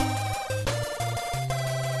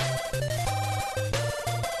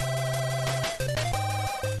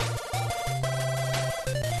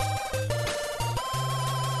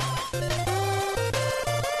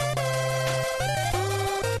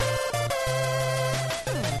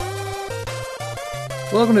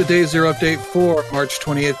Welcome to Day Zero Update for March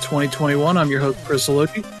 20th, 2021. I'm your host, Chris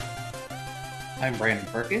Aloki. I'm Brandon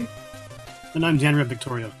Perkins. And I'm Janra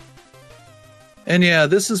Victoria. And yeah,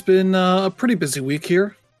 this has been a pretty busy week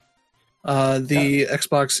here. The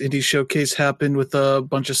Xbox Indie Showcase happened with a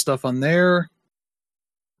bunch of stuff on there.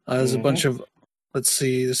 There's a bunch of,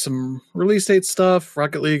 there's some release date stuff.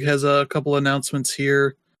 Rocket League has a couple announcements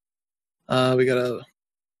here. We got a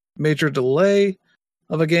major delay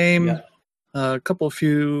of a game. Yeah. A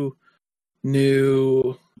few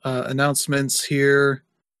new announcements here.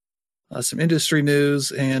 Some industry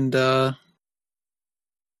news and a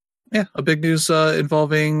big news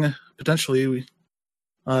involving potentially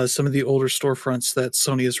some of the older storefronts that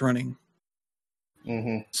Sony is running.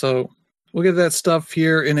 So we'll get to that stuff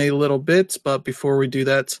here in a little bit, but before we do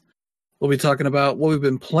that, we'll be talking about what we've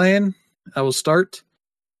been playing. I will start.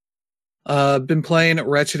 Been playing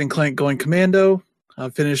Ratchet & Clank Going Commando.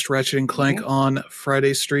 Finished Ratchet & Clank on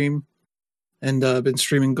Friday stream, and been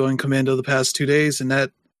streaming Going Commando the past 2 days, and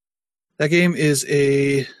that game is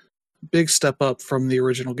a big step up from the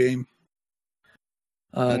original game.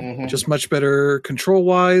 Just much better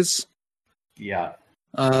control-wise. Yeah.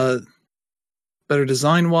 Better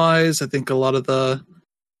design-wise. I think a lot of the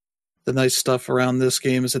nice stuff around this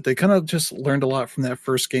game is that they kind of just learned a lot from that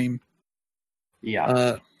first game.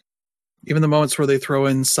 Yeah. Even the moments where they throw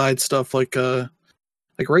in side stuff like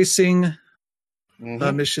racing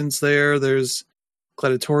missions there. There's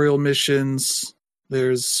gladiatorial missions.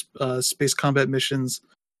 There's space combat missions,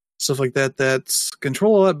 stuff like that. That's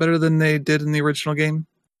control a lot better than they did in the original game.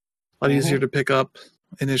 A lot easier to pick up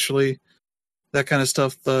initially. That kind of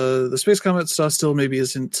stuff. The space combat stuff still maybe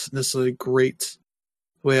isn't necessarily great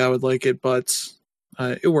the way I would like it, but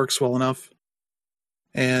it works well enough.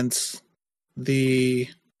 And the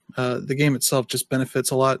game itself just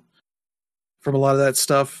benefits a lot from a lot of that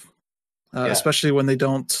stuff, especially when they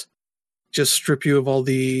don't just strip you of all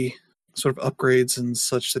the sort of upgrades and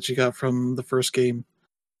such that you got from the first game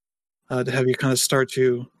to have you kind of start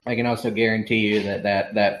to... I can also guarantee you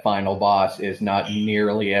that final boss is not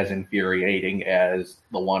nearly as infuriating as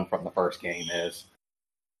the one from the first game is.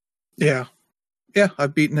 Yeah,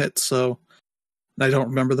 I've beaten it, so I don't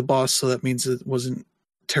remember the boss, so that means it wasn't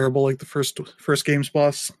terrible like the first game's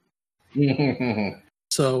boss.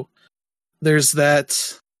 So there's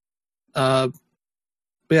that. But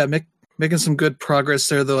yeah, making some good progress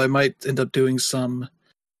there, though I might end up doing some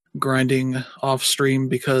grinding off stream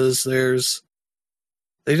because they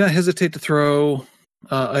do not hesitate to throw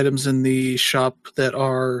items in the shop that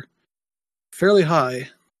are fairly high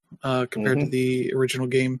compared to the original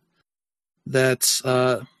game.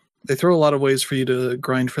 That they throw a lot of ways for you to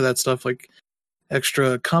grind for that stuff, like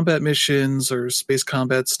extra combat missions or space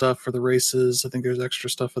combat stuff for the races. I think there's extra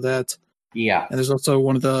stuff for that. Yeah. And there's also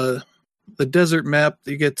one of the desert map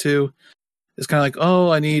that you get to. It's kind of like, oh,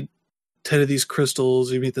 I need 10 of these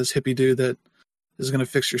crystals. You meet this hippie dude that is going to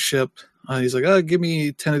fix your ship. He's like, oh, give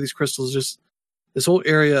me 10 of these crystals. Just this whole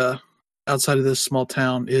area outside of this small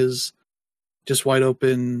town is just wide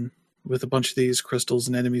open with a bunch of these crystals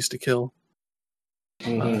and enemies to kill.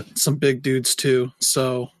 Some big dudes too.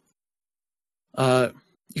 So you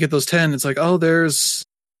get those 10. It's like, oh, there's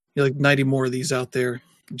like 90 more of these out there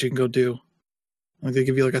that you can go do. Like they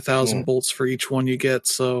give you like 1,000 bolts for each one you get.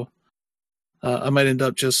 So I might end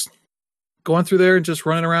up just going through there and just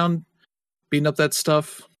running around, beating up that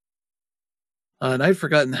stuff. And I'd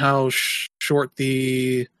forgotten how short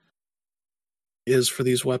the is for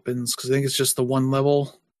these weapons, because I think it's just the one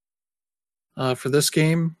level for this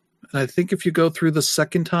game. And I think if you go through the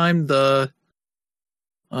second time, the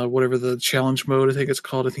whatever the challenge mode I think it's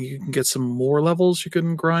called, I think you can get some more levels you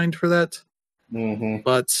can grind for that.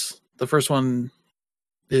 But the first one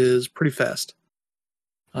is pretty fast.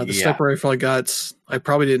 The sniper rifle I got, I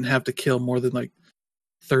probably didn't have to kill more than like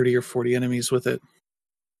 30 or 40 enemies with it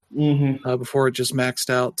before it just maxed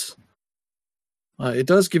out. It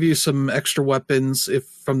does give you some extra weapons if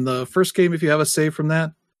from the first game if you have a save from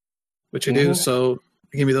that, which I do, so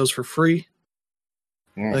they gave me those for free.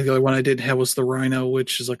 I think the only one I didn't have was the Rhino,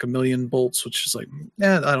 which is like 1,000,000 bolts, which is like,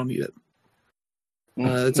 I don't need it.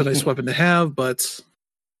 It's a nice weapon to have, but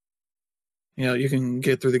you can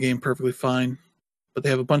get through the game perfectly fine. But they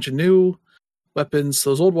have a bunch of new weapons.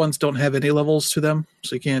 Those old ones don't have any levels to them,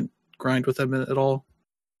 so you can't grind with them at all,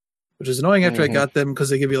 which is annoying after I got them because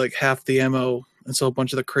they give you like half the ammo. And so a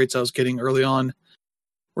bunch of the crates I was getting early on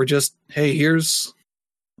were just, hey, here's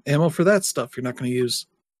ammo for that stuff you're not going to use.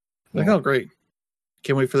 Like, oh, great.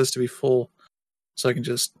 Can't wait for this to be full so I can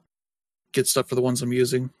just get stuff for the ones I'm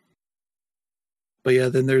using. But yeah,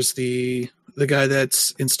 then there's the guy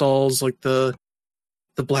that installs like the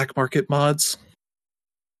black market mods.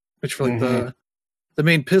 which for like the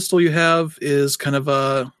main pistol you have is kind of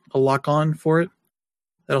a lock on for it.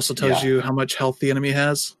 That also tells you how much health the enemy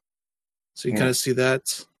has. So you kind of see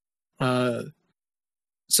that.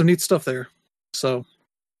 Some neat stuff there. So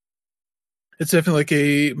it's definitely like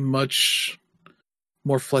a much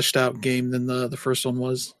more fleshed out game than the first one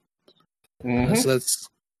was. So that's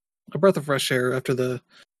a breath of fresh air after the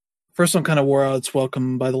first one kind of wore out its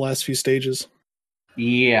welcome by the last few stages.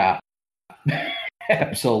 Yeah.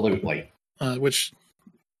 Absolutely. Which,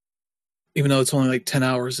 even though it's only like 10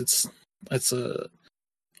 hours, it's a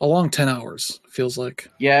long 10 hours, feels like.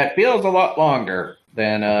 Yeah, it feels a lot longer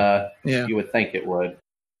than you would think it would.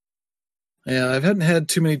 Yeah, I haven't had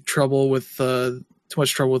too much trouble with the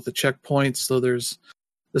checkpoints. Though there's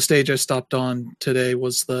the stage I stopped on today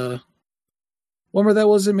was the one where that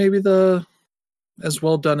wasn't maybe as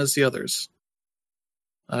well done as the others,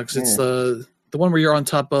 because it's the one where you're on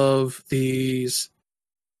top of these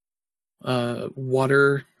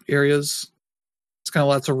water areas. It's kind of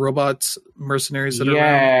lots of robots, mercenaries that are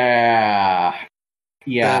around.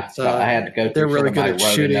 Yeah. So I had to go through really good at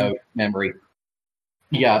shooting memory.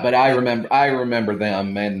 Yeah, but I remember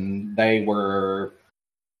them, and they were.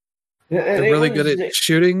 They're really good at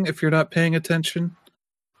shooting if you're not paying attention.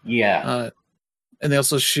 Yeah. And they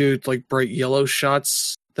also shoot like bright yellow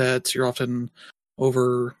shots that you're often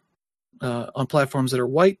over on platforms that are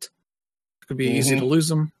white. It could be easy to lose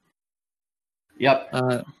them. Yep.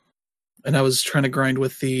 And I was trying to grind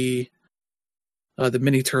with the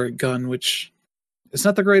mini turret gun, which it's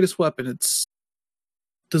not the greatest weapon. It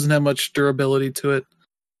doesn't have much durability to it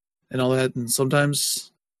and all that. And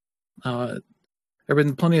sometimes there have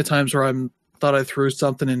been plenty of times where I thought I threw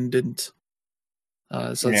something and didn't.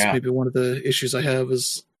 So that's maybe one of the issues I have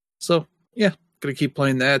is, so yeah, gonna keep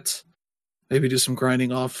playing that. Maybe do some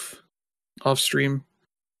grinding off stream.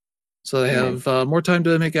 So I have more time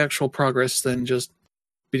to make actual progress than just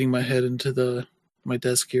beating my head into my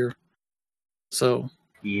desk here. So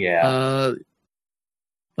let's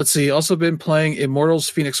see. Also been playing Immortals: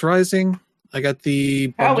 Phoenix Rising. I got the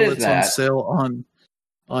bundle that's on sale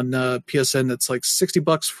on PSN. That's like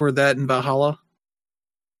 $60 for that and Valhalla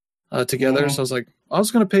together. So I was like, I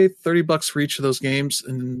was going to pay $30 for each of those games,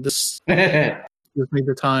 and this gives me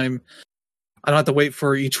the time. I don't have to wait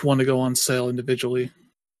for each one to go on sale individually.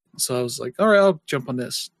 So I was like, all right, I'll jump on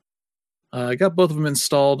this. I got both of them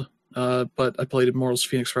installed, but I played Immortals: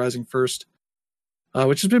 Phoenix Rising first,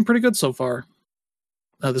 which has been pretty good so far.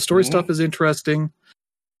 The story stuff is interesting.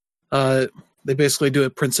 They basically do a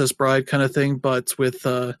Princess Bride kind of thing, but with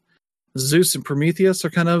Zeus and Prometheus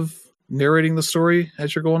are kind of narrating the story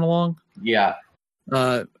as you're going along. Yeah.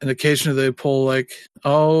 And occasionally they pull like,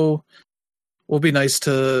 oh, we'll be nice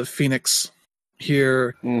to Phoenix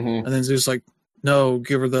here. And then Zeus like, no,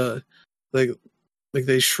 give her like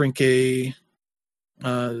they shrink a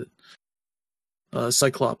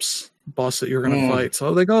Cyclops boss that you're going to fight.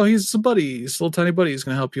 So like, oh, he's a buddy. He's a little tiny buddy. He's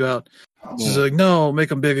going to help you out. She's like, no,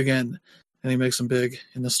 make him big again. And he makes him big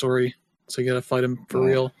in the story. So you got to fight him for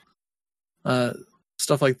real.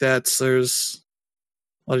 Stuff like that. So there's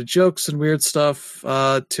a lot of jokes and weird stuff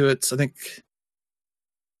to it. I think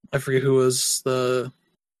I forget who was the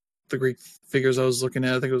Greek figures I was looking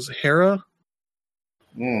at. I think it was Hera.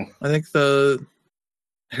 I think the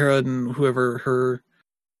Hera and whoever her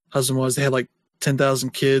husband was, they had like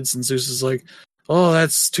 10,000 kids, and Zeus is like, oh,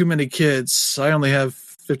 that's too many kids. I only have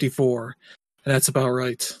 54, and that's about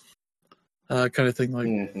right. Kind of thing,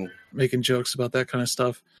 like making jokes about that kind of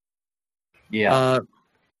stuff. Yeah.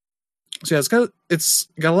 So yeah, it's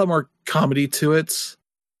got a lot more comedy to it.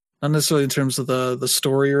 Not necessarily in terms of the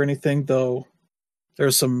story or anything, though.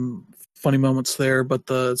 There's some funny moments there, but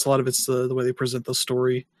a lot of it's the way they present the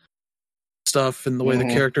story stuff and the way the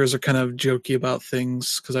characters are kind of jokey about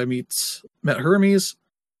things. Because I met Hermes,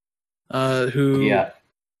 who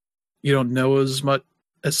you don't know as much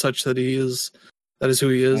as such that is who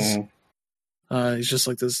he is. He's just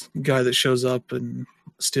like this guy that shows up and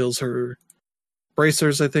steals her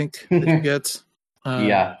bracers, I think, that you get.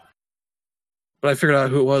 But I figured out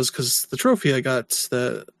who it was because the trophy I got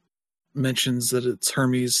that mentions that it's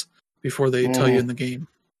Hermes before they tell you in the game.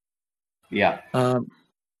 Yeah. But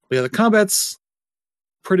yeah, the combat's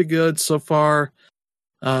pretty good so far.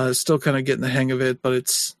 Still kind of getting the hang of it, but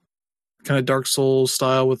it's kind of Dark Souls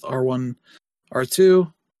style with R1,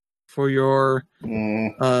 R2 for your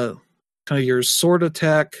kind of your sword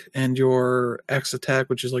attack and your axe attack,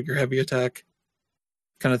 which is like your heavy attack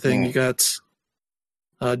kind of thing. You got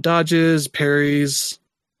dodges, parries,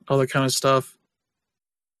 all that kind of stuff.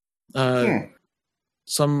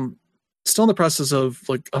 Some still in the process of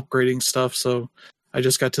like upgrading stuff, so I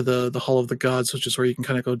just got to the Hall of the Gods, which is where you can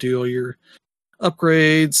kind of go do all your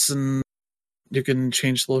upgrades, and you can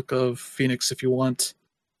change the look of Phoenix if you want,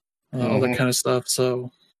 all that kind of stuff.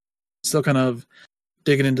 So still kind of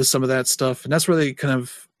digging into some of that stuff, and that's where they kind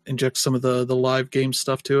of inject some of the live game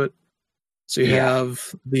stuff to it. So you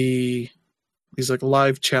have these like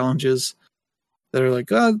live challenges that are like,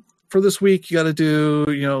 for this week you got to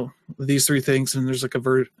do these 3 things, and there's like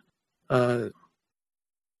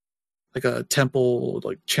a temple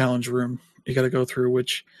like challenge room you got to go through.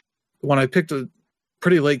 Which when I picked a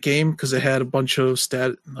pretty late game because it had a bunch of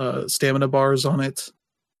stamina bars on it.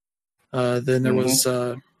 Then there was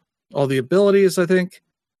all the abilities, I think.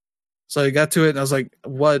 So I got to it and I was like,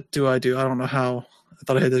 what do? I don't know how. I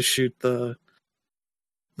thought I had to shoot the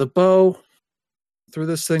bow through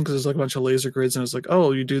this thing because there's like a bunch of laser grids, and it's like,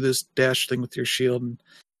 oh, you do this dash thing with your shield, and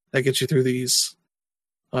that gets you through these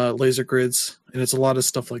laser grids, and it's a lot of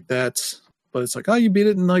stuff like that. But it's like, oh, you beat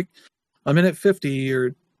it in like a minute 50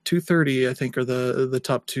 or 2:30, I think, are the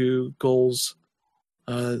top 2 goals.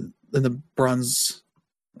 And the bronze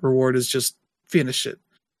reward is just finish it.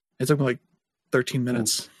 It took me like 13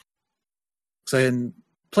 minutes because I hadn't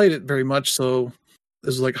played it very much, so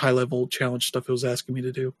this was like high level challenge stuff it was asking me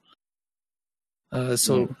to do.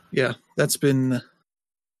 Yeah, that's been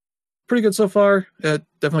pretty good so far. It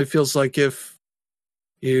definitely feels like if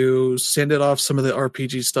you sand it off some of the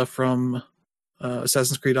RPG stuff from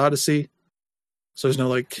Assassin's Creed Odyssey, so there's no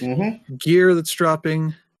like gear that's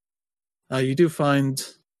dropping. You do find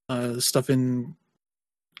stuff in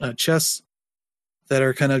chests that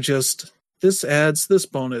are kind of just, this adds this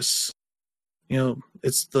bonus.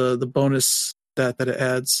 It's the bonus that it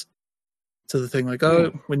adds to the thing. Like,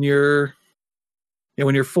 when you're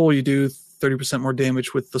full, you do 30% more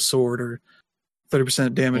damage with the sword, or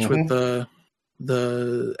 30% damage with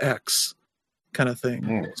the axe, kind of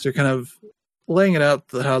thing. So you're kind of laying it out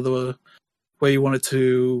how the way you want it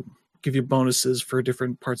to give you bonuses for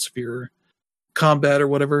different parts of your combat or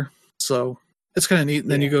whatever. So it's kind of neat. And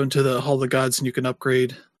then you go into the Hall of the Gods and you can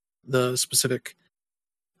upgrade the specific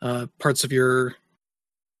parts of your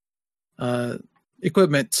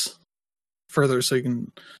equipment further, so you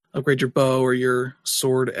can upgrade your bow or your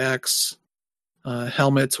sword, axe,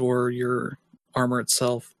 helmet, or your armor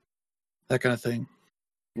itself, that kind of thing.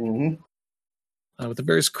 With the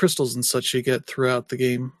various crystals and such you get throughout the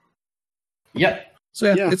game. Yep.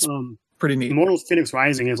 So it's pretty neat. Immortals Phoenix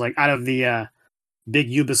Rising is like, out of the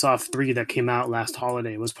big Ubisoft 3 that came out last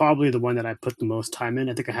holiday, was probably the one that I put the most time in.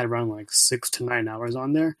 I think I had around like 6 to 9 hours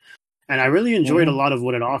on there. And I really enjoyed a lot of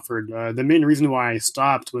what it offered. The main reason why I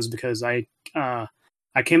stopped was because I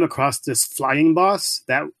came across this flying boss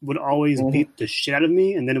that would always beat the shit out of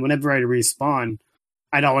me. And then whenever I'd respawn,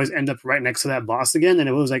 I'd always end up right next to that boss again. And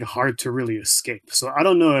it was like hard to really escape. So I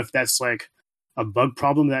don't know if that's like a bug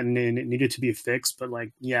problem that needed to be fixed. But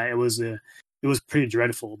like, yeah, it was pretty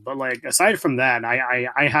dreadful. But like, aside from that,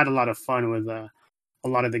 I had a lot of fun with a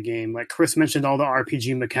lot of the game. Like Chris mentioned, all the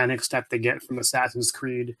RPG mechanics that they get from Assassin's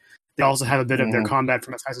Creed. They also have a bit of their combat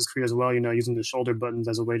from Assassin's Creed as well, using the shoulder buttons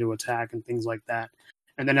as a way to attack and things like that.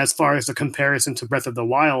 And then as far as the comparison to Breath of the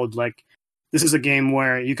Wild, like, this is a game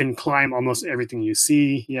where you can climb almost everything you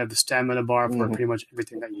see. You have the stamina bar for pretty much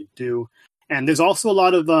everything that you do. And there's also a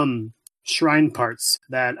lot of shrine parts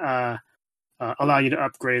that allow you to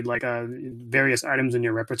upgrade like various items in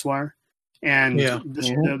your repertoire. And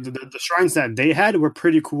the shrines that they had were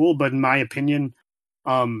pretty cool, but in my opinion,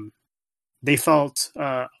 they felt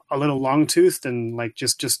a little long-toothed and like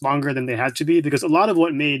just longer than they had to be, because a lot of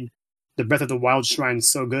what made the Breath of the Wild shrines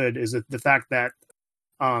so good is the fact that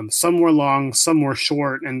some were long, some were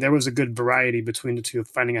short, and there was a good variety between the two,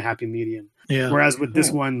 finding a happy medium. Yeah. Whereas with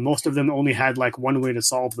this one, most of them only had like one way to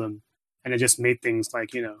solve them, and it just made things like,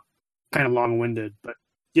 kind of long-winded. But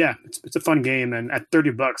yeah, it's a fun game, and at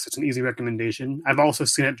 $30, it's an easy recommendation. I've also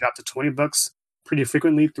seen it drop to $20 pretty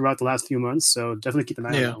frequently throughout the last few months, so definitely keep an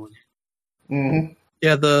eye on that one.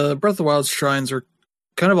 Yeah, the Breath of the Wild shrines are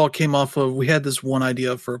kind of all came off of, we had this one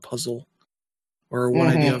idea for a puzzle or one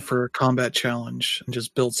idea for a combat challenge and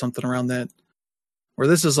just build something around that. Where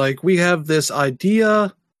this is like, we have this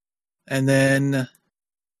idea and then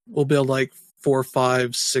we'll build like 4,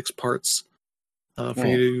 5, 6 parts for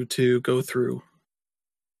you to go through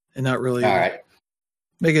and not really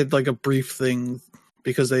make it like a brief thing,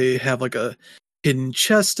 because they have like a hidden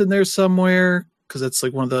chest in there somewhere, because that's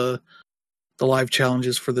like one of the live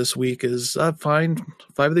challenges for this week is find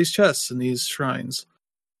 5 of these chests in these shrines,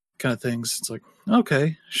 kind of things. It's like,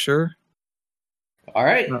 okay, sure. All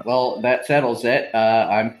right. Well, that settles it.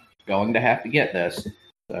 I'm going to have to get this.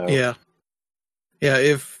 So. Yeah.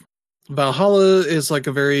 If Valhalla is like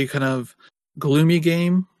a very kind of gloomy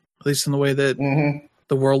game, at least in the way that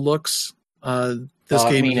the world looks. This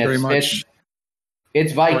game is very much.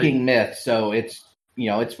 It's Viking myth, so it's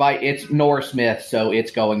it's Norse myth, so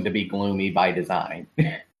it's going to be gloomy by design.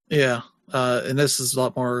 Yeah, and this is a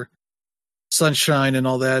lot more sunshine and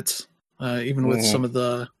all that. Even with some of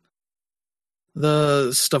the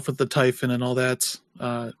stuff with the Typhon and all that.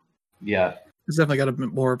 Yeah, it's definitely got a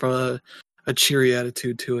bit more of a cheery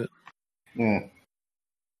attitude to it.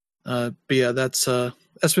 But yeah, that's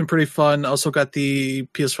been pretty fun. Also got the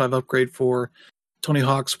PS5 upgrade for Tony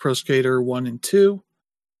Hawk's Pro Skater 1 and 2.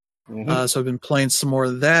 So I've been playing some more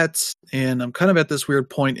of that, and I'm kind of at this weird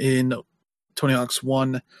point in Tony Hawk's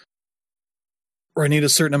 1 where I need a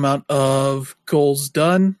certain amount of goals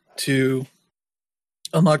done to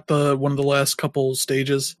unlock one of the last couple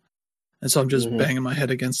stages. And so I'm just banging my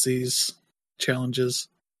head against these challenges,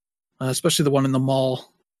 especially the one in the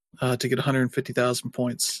mall to get 150,000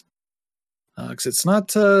 points. Because it's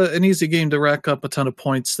not an easy game to rack up a ton of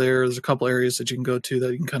points there. There's a couple areas that you can go to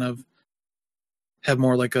that you can kind of have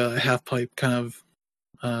more like a half-pipe kind of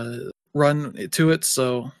run to it.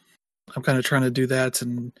 So I'm kind of trying to do that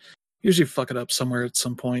and usually fuck it up somewhere at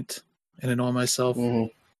some point and annoy myself.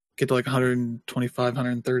 Get to like 125,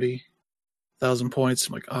 130,000 points.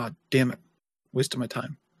 I'm like, damn it. Wasted my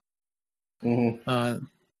time.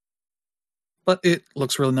 But it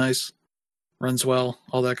looks really nice. Runs well,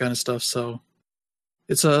 all that kind of stuff. So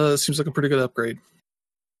it seems like a pretty good upgrade.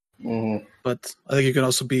 But I think you can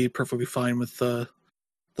also be perfectly fine with the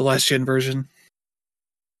last gen version,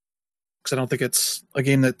 because I don't think it's a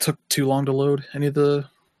game that took too long to load any of the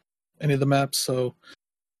maps. So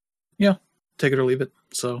yeah, take it or leave it.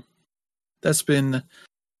 So that's been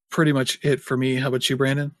pretty much it for me. How about you,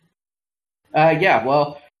 Brandon? Yeah,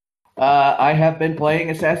 well, I have been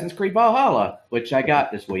playing Assassin's Creed Valhalla, which I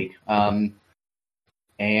got this week.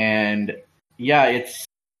 And yeah, it's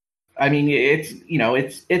an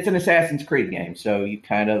Assassin's Creed game, so you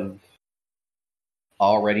kind of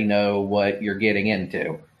already know what you're getting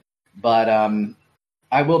into. But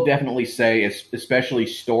I will definitely say, especially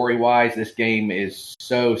story-wise, this game is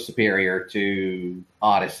so superior to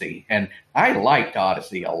Odyssey. And I liked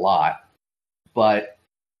Odyssey a lot. But,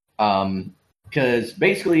 because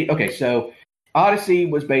basically, so Odyssey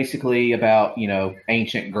was basically about,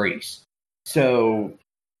 ancient Greece. So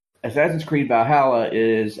Assassin's Creed Valhalla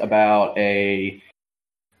is about a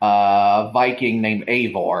Viking named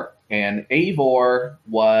Eivor. And Eivor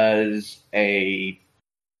was in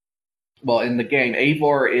the game,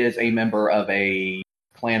 Eivor is a member of a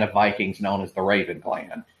clan of Vikings known as the Raven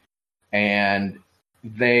Clan. And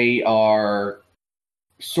they are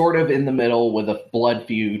sort of in the middle with a blood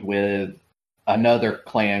feud with another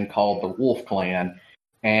clan called the Wolf Clan.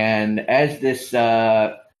 And as this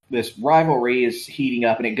rivalry is heating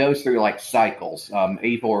up, and it goes through like cycles.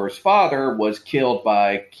 Eivor's father was killed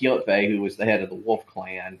by Kjotve, who was the head of the Wolf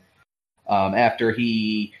Clan, after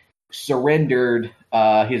he surrendered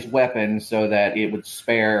his weapon so that it would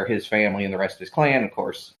spare his family and the rest of his clan. Of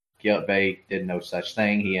course, Kjotve did no such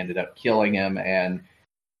thing. He ended up killing him and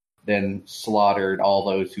then slaughtered all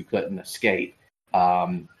those who couldn't escape,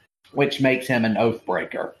 which makes him an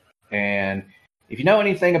oathbreaker. And if you know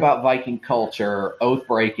anything about Viking culture, oath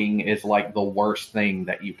breaking is like the worst thing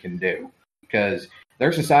that you can do, because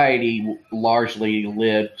their society largely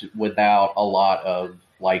lived without a lot of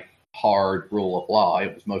like hard rule of law.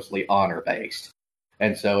 It was mostly honor based.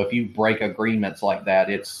 And so if you break agreements like that,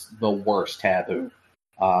 it's the worst taboo.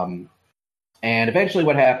 And eventually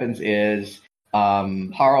what happens is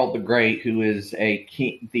Harald the Great, who is a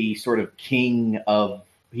king, the sort of king of,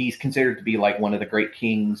 he's considered to be like one of the great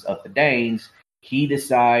kings of the Danes. He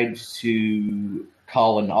decides to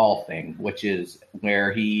call an Althing, which is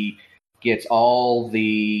where he gets all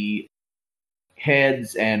the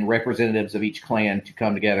heads and representatives of each clan to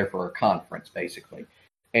come together for a conference, basically.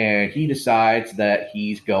 And he decides that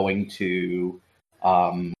he's going to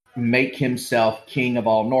make himself king of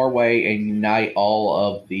all Norway and unite all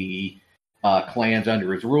of the clans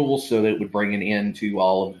under his rules, so that it would bring an end to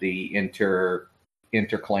all of the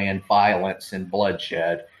inter-clan violence and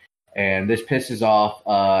bloodshed. And this pisses off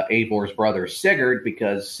Eivor's brother Sigurd,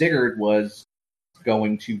 because Sigurd was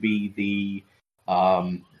going to be the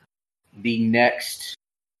next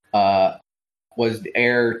was the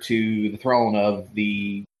heir to the throne of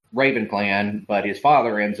the Raven Clan, but his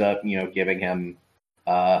father ends up giving him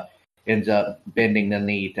ends up bending the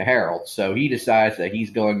knee to Harold. So he decides that he's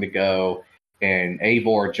going to go, and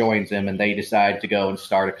Eivor joins him, and they decide to go and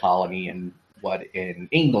start a colony in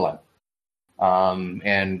England.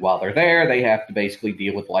 And while they're there, they have to basically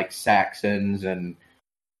deal with like Saxons and,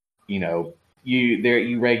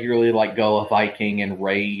 you regularly like go a Viking and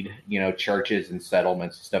raid, churches and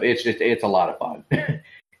settlements and stuff. It's a lot of fun.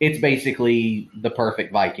 It's basically the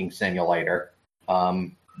perfect Viking simulator.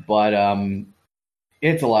 But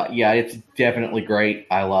it's a lot. Yeah, it's definitely great.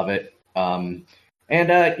 I love it. And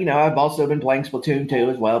I've also been playing Splatoon 2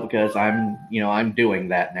 as well because I'm doing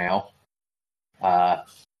that now,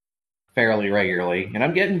 fairly regularly, and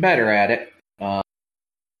I'm getting better at it.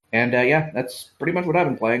 That's pretty much what I've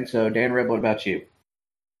been playing. So, Dan Rib, what about you?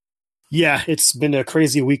 Yeah, it's been a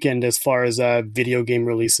crazy weekend as far as video game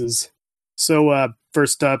releases. So,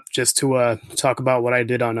 first up, just to talk about what I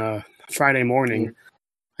did on Friday morning. Mm-hmm.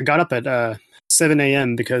 I got up at 7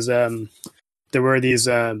 a.m. because there were these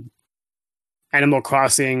Animal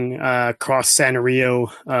Crossing Cross Sanrio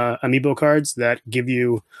amiibo cards that give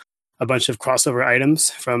you a bunch of crossover items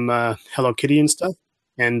from Hello Kitty and stuff.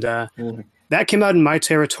 And that came out in my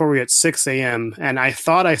territory at 6 a.m. And I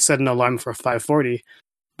thought I set an alarm for 5:40,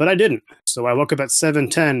 but I didn't. So I woke up at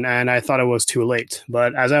 7:10 and I thought it was too late.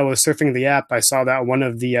 But as I was surfing the app, I saw that one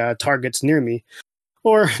of the targets near me,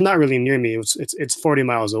 or not really near me, it's 40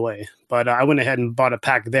 miles away. But I went ahead and bought a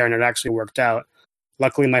pack there and it actually worked out.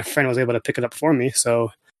 Luckily, my friend was able to pick it up for me,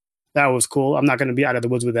 so that was cool. I'm not going to be out of the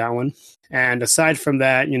woods with that one. And aside from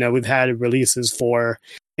that, we've had releases for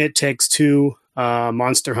It Takes Two,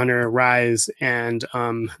 Monster Hunter Rise, and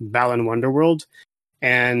Balan Wonderworld.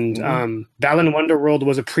 And Balan Wonderworld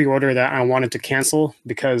was a pre-order that I wanted to cancel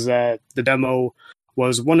because the demo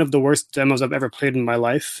was one of the worst demos I've ever played in my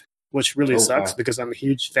life, which really sucks because I'm a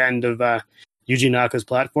huge fan of Yuji Naka's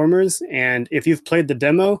platformers. And if you've played the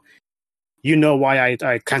demo, you know why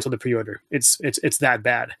I canceled the pre-order. It's that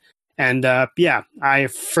bad. And I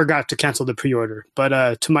forgot to cancel the pre-order.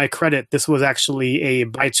 But to my credit, this was actually a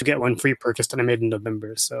buy two get one free purchase that I made in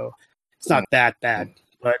November. So it's not that bad.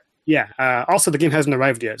 But yeah, also the game hasn't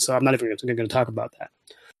arrived yet, so I'm not even going to talk about that.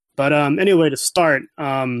 But anyway, to start,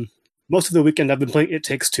 most of the weekend I've been playing It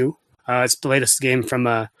Takes Two. It's the latest game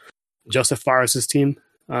from Joseph Fares' team.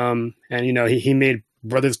 And he made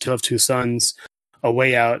Brothers Tale of Two Sons, A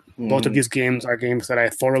Way Out. Both of these games are games that I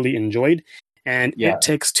thoroughly enjoyed. And It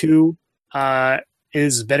Takes Two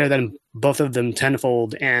is better than both of them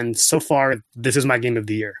tenfold. And so far, this is my game of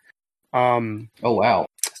the year. Oh, wow.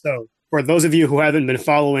 So for those of you who haven't been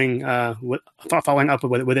following up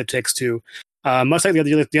with It Takes Two, much like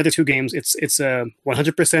the other two games, it's a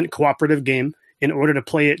 100% cooperative game. In order to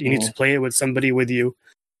play it, you need to play it with somebody with you.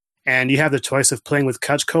 And you have the choice of playing with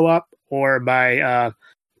couch co-op or by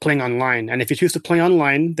playing online. And if you choose to play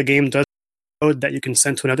online, the game does code that you can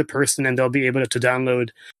send to another person, and they'll be able to download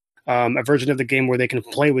a version of the game where they can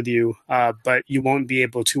play with you, but you won't be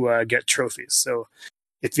able to get trophies. So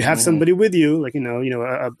if you have somebody with you, like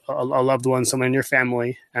a loved one, someone in your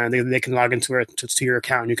family, and they can log into your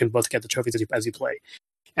account, and you can both get the trophies as you play.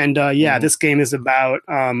 And this game is about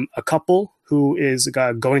a couple who is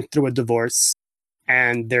going through a divorce,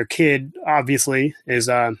 and their kid obviously is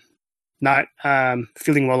not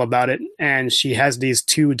feeling well about it, and she has these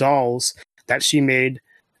two dolls that she made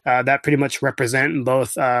that pretty much represent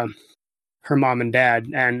both her mom and dad.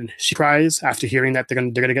 And she cries after hearing that they're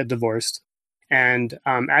gonna get divorced. And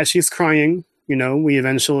as she's crying, we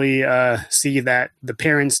eventually see that the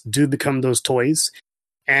parents do become those toys,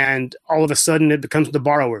 and all of a sudden it becomes the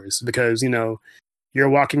borrowers because you're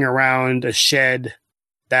walking around a shed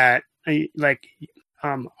that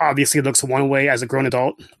obviously looks one way as a grown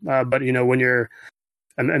adult, but when you're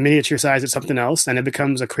a miniature size, it's something else, and it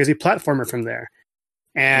becomes a crazy platformer from there.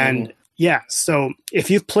 And so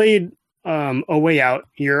if you've played A Way Out,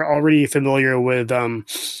 you're already familiar with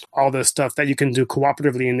all the stuff that you can do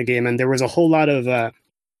cooperatively in the game, and there was a whole lot of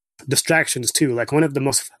distractions too. Like one of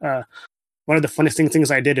the funniest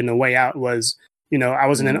things I did in A Way Out was, I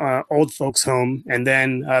was in an old folks' home, and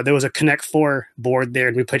then there was a Connect 4 board there,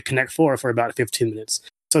 and we played Connect 4 for about 15 minutes.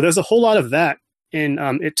 So there's a whole lot of that in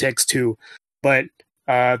It Takes Two, but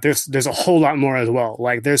there's a whole lot more as well.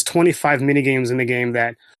 Like there's 25 minigames in the game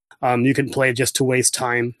that you can play just to waste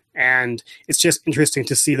time, and it's just interesting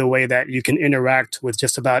to see the way that you can interact with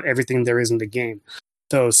just about everything there is in the game.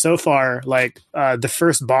 So far, the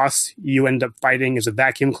first boss you end up fighting is a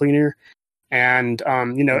vacuum cleaner. And,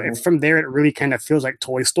 from there, it really kind of feels like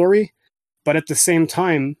Toy Story. But at the same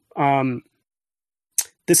time,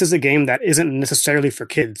 this is a game that isn't necessarily for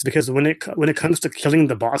kids, because when it comes to killing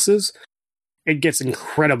the bosses, it gets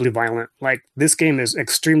incredibly violent. Like, this game is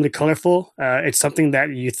extremely colorful. It's something that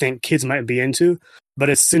you think kids might be into. But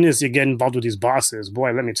as soon as you get involved with these bosses,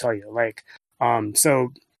 boy, let me tell you.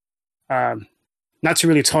 Not to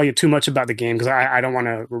really tell you too much about the game, because I don't want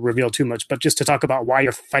to reveal too much, but just to talk about why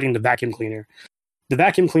you're fighting the vacuum cleaner. The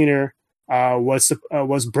vacuum cleaner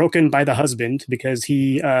was broken by the husband because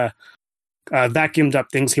he vacuumed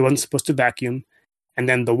up things he wasn't supposed to vacuum, and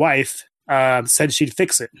then the wife said she'd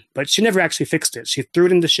fix it, but she never actually fixed it. She threw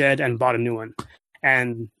it in the shed and bought a new one,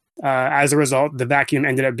 and as a result, the vacuum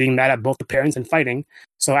ended up being mad at both the parents and fighting.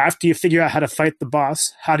 So after you figure out how to fight the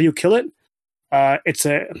boss, how do you kill it?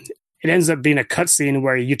 It ends up being a cutscene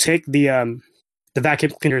where you take the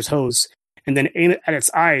vacuum cleaner's hose and then aim it at its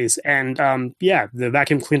eyes, and the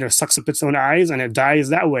vacuum cleaner sucks up its own eyes and it dies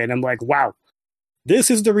that way. And I'm like, wow,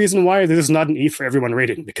 this is the reason why this is not an E for everyone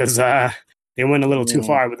rating, because they went a little too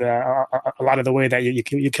far with a lot of the way that you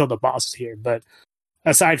kill the bosses here. But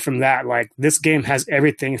aside from that, like, this game has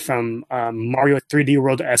everything from Mario 3D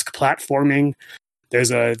World-esque platforming.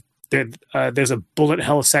 There's a bullet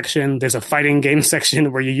hell section. There's a fighting game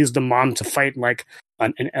section where you use the mom to fight like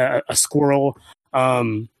a squirrel.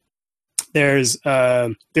 There's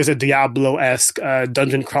a Diablo-esque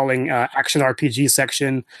dungeon crawling action RPG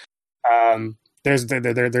section. There's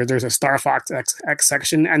a Star Fox X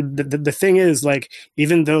section, and the thing is, like,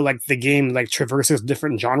 even though like the game like traverses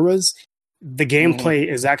different genres, the gameplay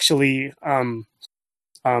is actually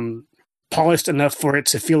polished enough for it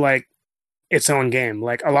to feel like its own game.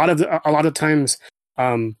 Like a lot of times,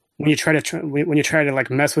 when you try to like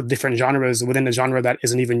mess with different genres within a genre that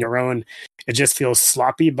isn't even your own, it just feels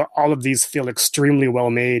sloppy. But all of these feel extremely well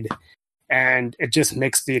made, and it just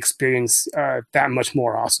makes the experience that much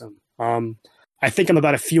more awesome. I think I'm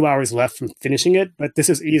about a few hours left from finishing it, but this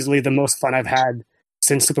is easily the most fun I've had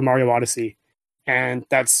since Super Mario Odyssey, and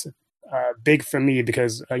that's big for me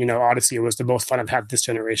because Odyssey was the most fun I've had this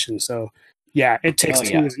generation. So yeah, It Takes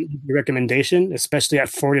Two is a recommendation, especially at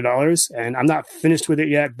 $40, and I'm not finished with it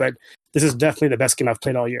yet, but this is definitely the best game I've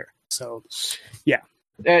played all year. So yeah.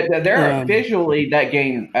 There are visually that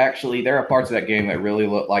game. Actually, there are parts of that game that really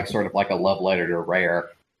look like sort of like a love letter to Rare,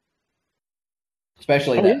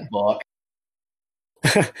 especially that book.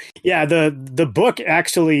 Yeah, the book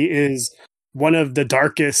actually is one of the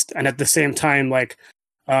darkest and at the same time like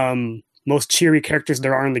most cheery characters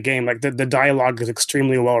there are in the game. Like the dialogue is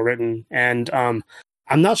extremely well written, and I'm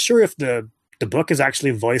not sure if the book is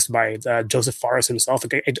actually voiced by Joseph Fares himself.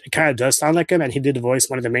 It kind of does sound like him, and he did voice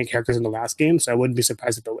one of the main characters in the last game, so I wouldn't be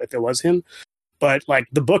surprised if it was him. But like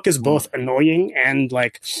the book is both annoying and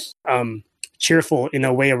like cheerful in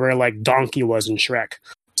a way where like Donkey was in Shrek.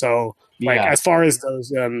 So like as far as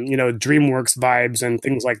those DreamWorks vibes and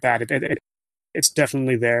things like that, it's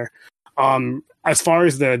definitely there. As far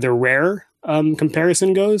as the Rare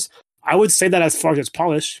comparison goes, I would say that as far as its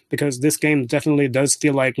polish, because this game definitely does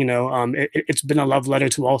feel like it's been a love letter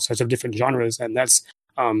to all sorts of different genres, and that's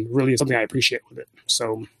really something I appreciate with it.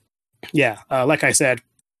 So yeah, like I said,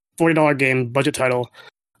 $40 game, budget title,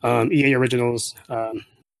 EA Originals,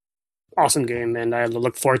 awesome game, and I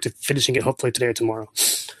look forward to finishing it hopefully today or tomorrow.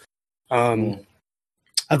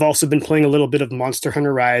 I've also been playing a little bit of Monster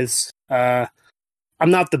Hunter Rise. I'm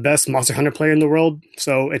not the best Monster Hunter player in the world,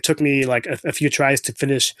 so it took me like a few tries to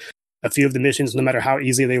finish a few of the missions, no matter how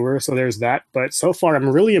easy they were. So there's that. But so far, I'm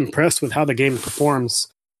really impressed with how the game performs,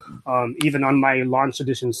 even on my launch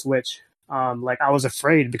edition Switch. Like I was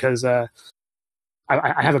afraid because I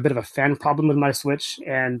have a bit of a fan problem with my Switch,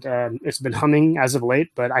 and it's been humming as of late.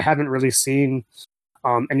 But I haven't really seen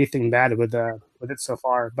anything bad with it so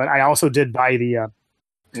far. But I also did buy the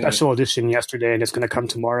special edition yesterday, and it's going to come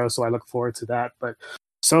tomorrow, so I look forward to that. But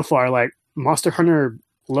so far, like, Monster Hunter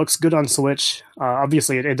looks good on Switch.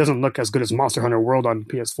 Obviously, it doesn't look as good as Monster Hunter World on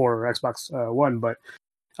PS4 or Xbox One, but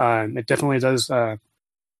it definitely does.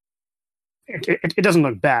 It doesn't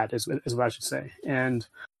look bad, is what I should say, and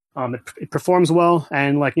it performs well.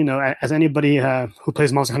 And like as anybody who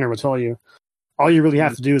plays Monster Hunter will tell you, all you really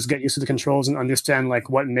have to do is get used to the controls and understand like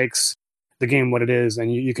what makes the game what it is,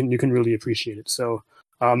 and you can really appreciate it. So.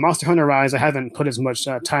 Monster Hunter Rise, I haven't put as much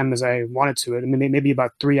time as I wanted to it. I mean, maybe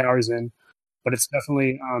about 3 hours in, but it's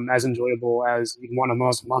definitely as enjoyable as you'd want a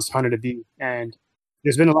Monster Hunter to be. And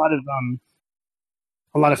there's been a lot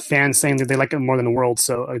of fans saying that they like it more than the World.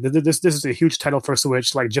 So this is a huge title for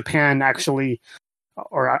Switch. Like Japan actually,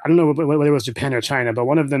 or I don't know whether it was Japan or China, but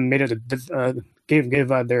one of them made it gave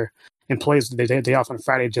their employees the day off on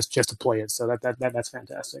Friday just to play it. So that's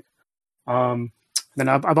fantastic. Then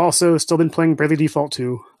I've also still been playing Bravely Default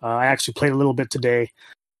 2. I actually played a little bit today.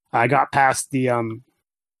 I got past the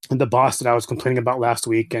boss that I was complaining about last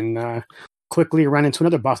week, and quickly ran into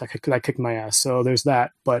another boss that kicked my ass. So there's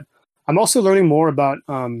that. But I'm also learning more about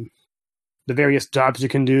the various jobs you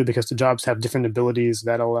can do, because the jobs have different abilities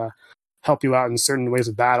that'll help you out in certain ways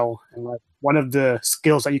of battle. And like one of the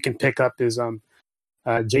skills that you can pick up is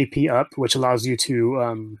JP Up, which allows you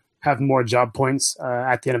to have more job points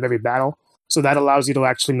at the end of every battle. So that allows you to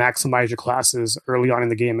actually maximize your classes early on in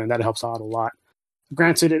the game, and that helps out a lot.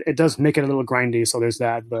 Granted, it does make it a little grindy, so there's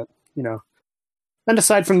that, but, And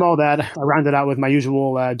aside from all that, I rounded out with my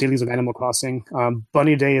usual dailies of Animal Crossing.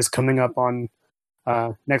 Bunny Day is coming up on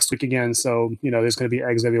next week again, so, there's going to be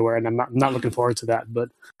eggs everywhere, and I'm not looking forward to that, but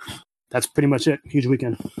that's pretty much it. Huge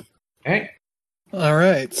weekend. Hey. All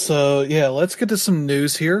right, so let's get to some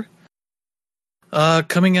news here.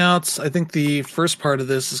 Coming out, I think the first part of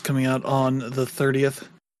this is coming out on the 30th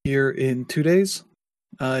here in 2 days.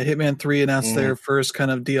 Hitman 3 announced their first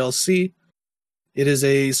kind of DLC. It is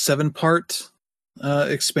a 7-part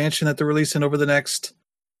expansion that they're releasing over the next,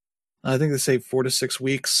 I think they say 4 to 6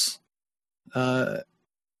 weeks for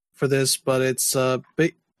this, but it's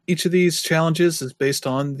each of these challenges is based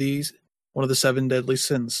on one of the 7 deadly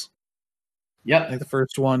sins. Yep. I think the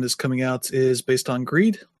first one is coming out is based on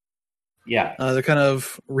greed. Yeah. They're kind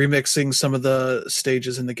of remixing some of the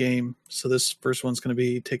stages in the game. So this first one's going to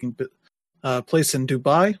be taking place in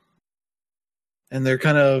Dubai. And they're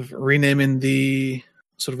kind of renaming the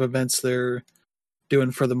sort of events they're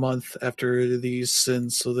doing for the month after these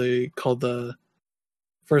sins. So they called the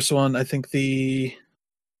first one, I think, the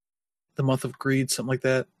month of greed, something like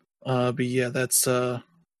that. But yeah, that's going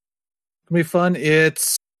to be fun.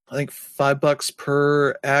 It's, I think, $5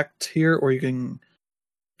 per act here, or you can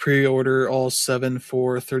pre-order all 7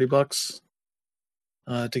 for $30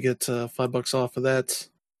 to get $5 off of that.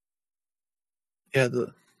 Yeah,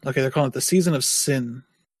 they're calling it the Season of Sin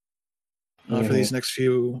for these next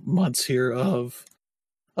few months here of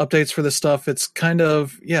updates for this stuff. It's kind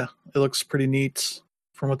of, it looks pretty neat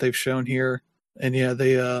from what they've shown here. And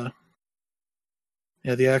the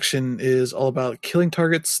action is all about killing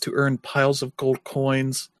targets to earn piles of gold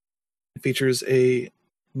coins. It features a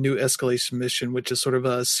new escalation mission, which is sort of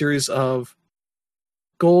a series of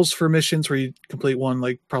goals for missions where you complete one,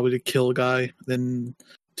 like probably to kill a guy, then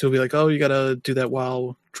to be like, oh, you gotta do that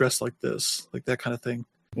while dressed like this, like that kind of thing.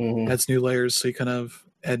 Adds new layers, so you kind of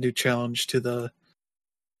add new challenge to the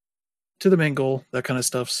main goal, that kind of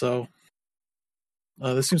stuff. So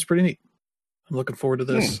this seems pretty neat. I'm looking forward to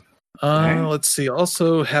this. Let's see.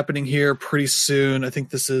 Also happening here pretty soon, I think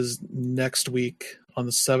this is next week on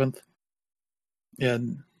the 7th. Yeah,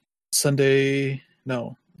 Sunday.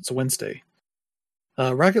 No, it's a Wednesday.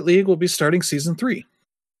 Rocket League will be starting Season 3.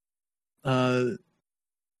 And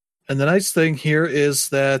the nice thing here is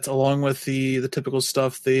that along with the typical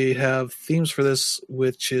stuff, they have themes for this,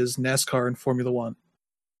 which is NASCAR and Formula One.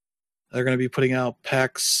 They're going to be putting out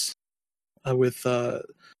packs with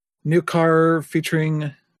new car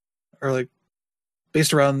featuring, or like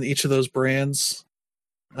based around each of those brands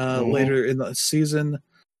later in the season.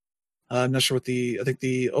 I'm not sure I think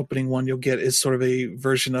the opening one you'll get is sort of a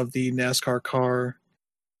version of the NASCAR car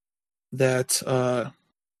that,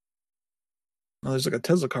 there's like a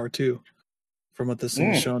Tesla car too, from what this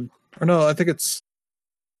thing is shown. Or no, I think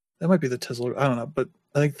that might be the Tesla. I don't know, but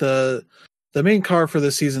I think the main car for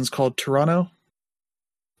this season is called Tyranno.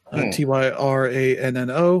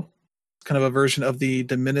 Tyranno. It's kind of a version of the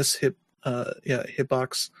Dominus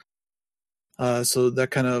Hitbox. So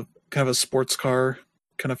that kind of a sports car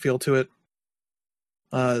kind of feel to it.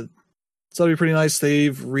 So that'll be pretty nice.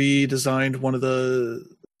 They've redesigned one of the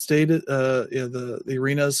the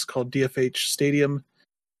arenas called DFH Stadium.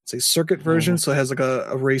 It's a circuit version, so it has like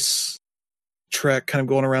a race track kind of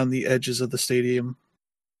going around the edges of the stadium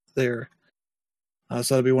there. So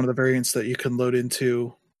that'll be one of the variants that you can load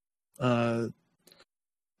into anytime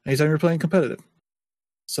you're playing competitive.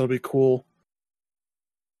 So it'll be cool.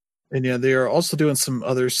 And yeah, they are also doing some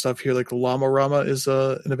other stuff here, like Llama Rama is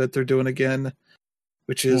an event they're doing again,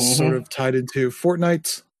 which is sort of tied into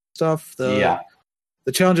Fortnite stuff.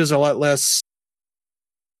 The challenges are a lot less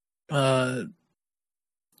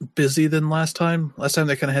busy than last time. Last time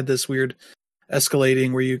they kind of had this weird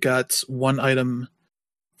escalating where you got one item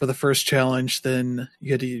for the first challenge, then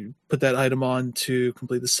you had to put that item on to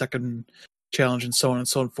complete the second challenge, and so on and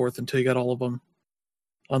so forth until you got all of them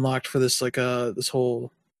unlocked for this this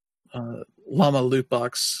whole llama loot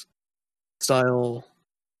box style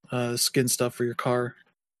skin stuff for your car.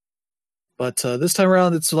 But this time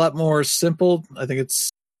around, it's a lot more simple. I think it's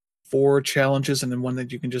 4 challenges and then one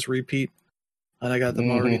that you can just repeat. And I got them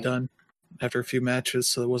already done after a few matches,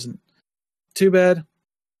 so it wasn't too bad.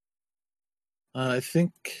 I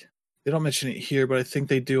think they don't mention it here, but I think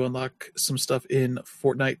they do unlock some stuff in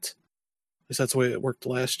Fortnite. At least that's the way it worked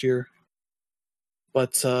last year.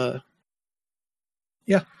 But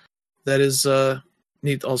yeah, that is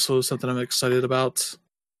neat. Also, something I'm excited about.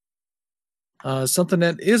 Something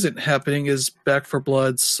that isn't happening is Back 4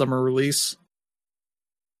 Blood's summer release.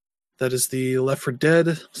 That is the Left 4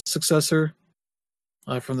 Dead successor.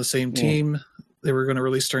 from the same team. They were going to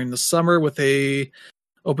release during the summer with a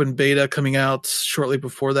open beta coming out shortly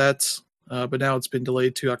before that, but now it's been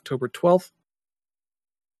delayed to October 12th.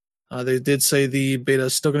 They did say the beta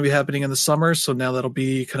is still going to be happening in the summer, so now that'll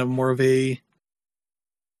be kind of more of a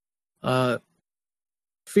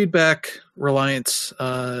feedback reliant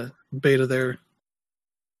beta there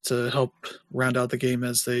to help round out the game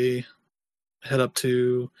as they head up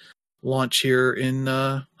to launch here in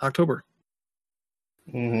October.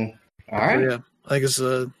 Mm-hmm. All right. So, yeah, I think it's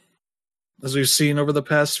as we've seen over the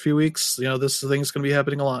past few weeks, this thing's going to be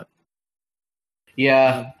happening a lot.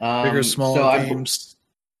 Yeah, bigger, smaller games.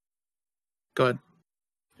 Go ahead.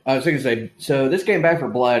 I was going to say, so this game, Back 4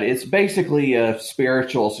 Blood, it's basically a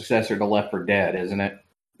spiritual successor to Left 4 Dead, isn't it?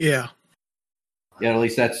 Yeah. Yeah, at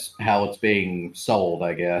least that's how it's being sold,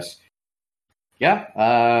 I guess. Yeah,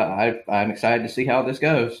 I'm excited to see how this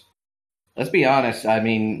goes. Let's be honest. I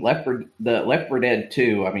mean, Left 4 Dead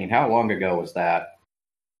 2. I mean, how long ago was that?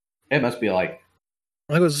 It must be like.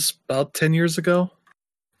 I think it was about 10 years ago.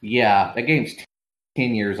 Yeah, that game's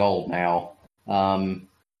 10 years old now.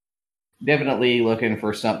 Definitely looking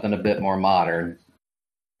for something a bit more modern.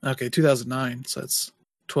 Okay, 2009. So that's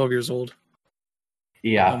 12 years old.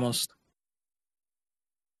 Yeah, almost.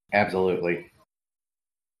 Absolutely.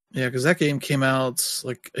 Yeah, because that game came out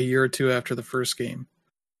like a year or two after the first game.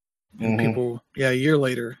 And people, a year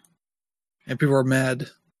later. And people were mad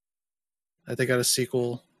that they got a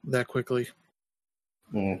sequel that quickly.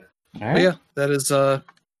 All right. But yeah, that is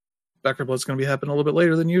Back 4 Blood's going to be happening a little bit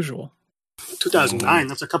later than usual. 2009,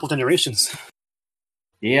 that's a couple generations.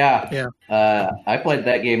 Yeah. I played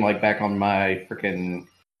that game like back on my freaking...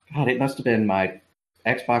 God, it must have been my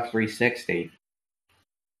Xbox 360.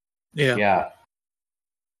 Yeah.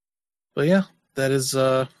 But yeah, that is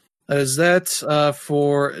that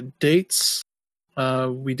for dates.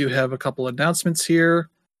 We do have a couple announcements here.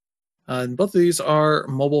 And both of these are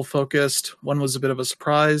mobile focused. One was a bit of a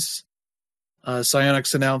surprise.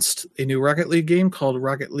 Psyonix announced a new Rocket League game called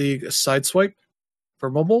Rocket League Sideswipe for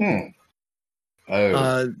mobile.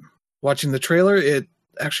 Watching the trailer, it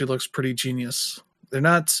actually looks pretty genius. They're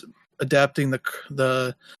not adapting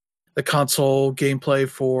the console gameplay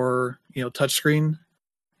for touchscreen.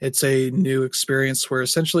 It's a new experience where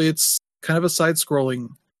essentially it's kind of a side-scrolling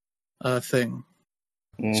thing.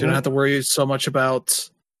 So you don't have to worry so much about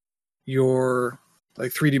your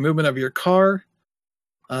 3D movement of your car.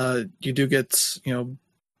 You do get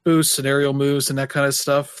boosts and aerial moves and that kind of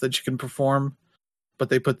stuff that you can perform, but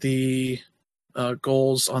they put the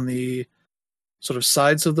goals on the sort of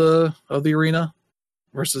sides of the arena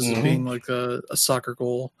versus it being like a soccer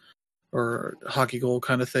goal or a hockey goal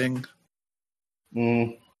kind of thing.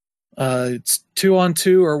 It's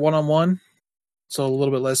 2-on-2 or 1-on-1, so a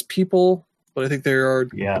little bit less people, but I think there are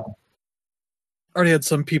already had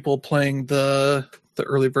some people playing the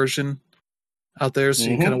early version out there, so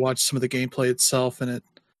you kind of watch some of the gameplay itself, and it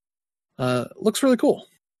looks really cool.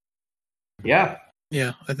 Yeah,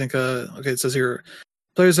 I think it says here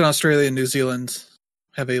players in Australia and New Zealand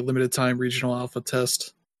have a limited time regional alpha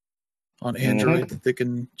test on Android that they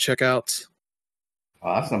can check out.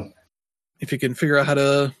 Awesome. If you can figure out how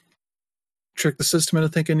to trick the system into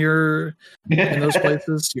thinking you're in those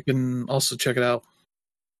places, you can also check it out.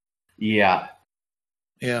 Yeah.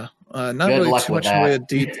 Not really too much in the way of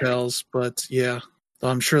details, but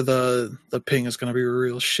I'm sure the ping is going to be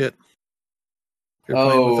real shit. If you're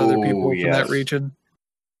playing with other people from that region.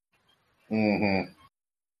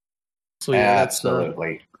 So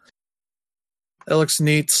absolutely. That looks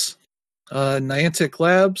neat. Niantic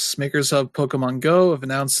Labs, makers of Pokemon Go, have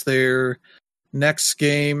announced their next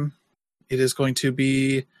game. It is going to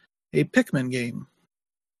be a Pikmin game.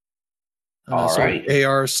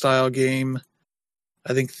 AR style game.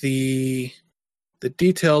 I think the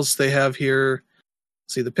details they have here.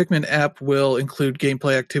 See, the Pikmin app will include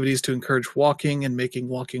gameplay activities to encourage walking and making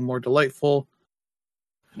walking more delightful.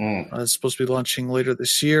 It's supposed to be launching later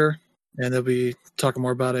this year, and they'll be talking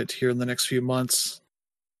more about it here in the next few months.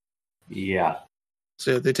 Yeah.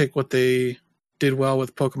 So they take what they did well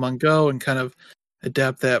with Pokemon Go and kind of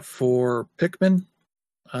adapt that for Pikmin.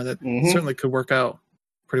 That certainly could work out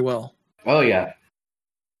pretty well. Oh, yeah.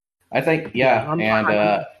 I think,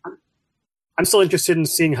 I'm still interested in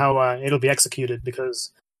seeing how it'll be executed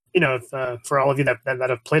because, for all of you that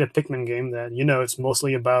have played a Pikmin game, that it's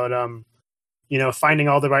mostly about finding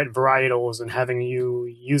all the right varietals and having you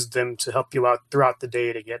use them to help you out throughout the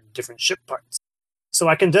day to get different ship parts. So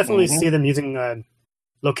I can definitely see them using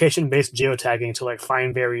location-based geotagging to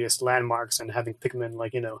find various landmarks and having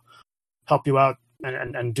Pikmin help you out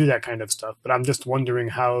and do that kind of stuff. But I'm just wondering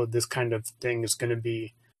how this kind of thing is going to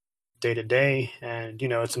be day to day, and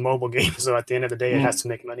it's a mobile game, so at the end of the day, it has to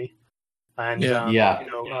make money. And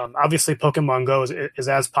obviously, Pokemon Go is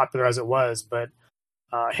as popular as it was, but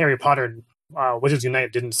Harry Potter, Wizards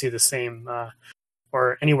Unite didn't see the same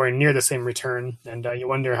or anywhere near the same return, and you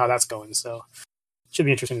wonder how that's going. So, it should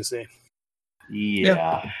be interesting to see.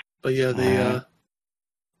 Yeah. But yeah, they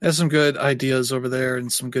have some good ideas over there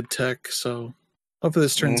and some good tech. So hopefully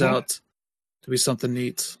this turns out to be something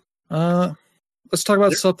neat. Let's talk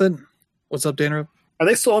about something. What's up, Danro? Are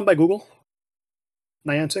they still owned by Google?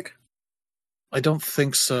 Niantic? I don't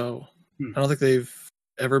think so. I don't think they've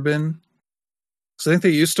ever been. So I think they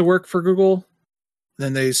used to work for Google,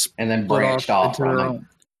 then branched off into their own.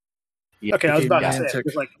 Yeah. Okay, I was about to say,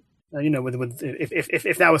 because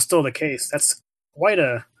if that was still the case, that's quite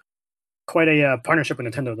a partnership with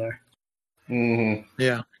Nintendo there. Mm-hmm.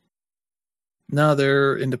 Yeah. No,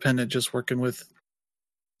 they're independent, just working with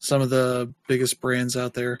some of the biggest brands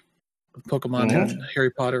out there, Pokemon and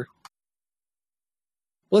Harry Potter.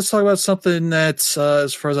 Let's talk about something that's,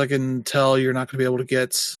 as far as I can tell, you're not going to be able to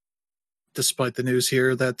get, despite the news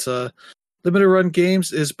here, that Limited Run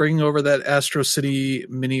Games is bringing over that Astro City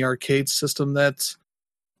mini arcade system that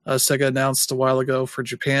Sega announced a while ago for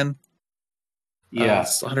Japan. Yeah.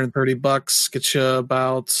 It's $130. Gets you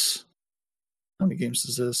about, how many games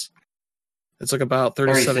is this? It's like about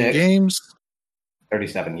 37 36. games.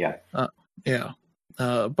 37, yeah. Yeah.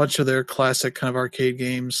 A bunch of their classic kind of arcade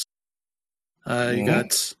games. You got,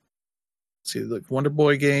 let's see, the Wonder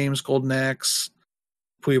Boy games, Golden Axe,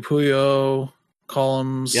 Puyo Puyo,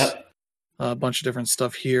 Columns. Yep. A bunch of different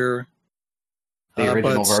stuff here. The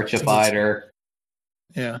original Virtua Fighter.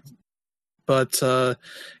 Yeah. But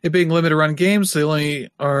it being limited run games, they only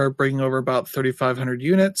are bringing over about 3,500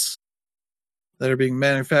 units that are being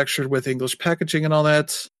manufactured with English packaging and all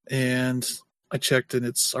that. And I checked and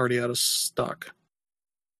it's already out of stock.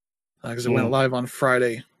 Because it went live on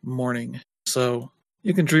Friday morning. So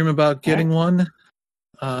you can dream about getting one.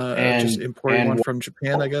 Just importing one from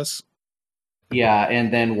Japan, I guess. Yeah,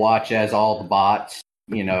 and then watch as all the bots,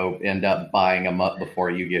 end up buying them up before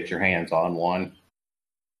you get your hands on one.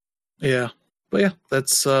 Yeah. But yeah,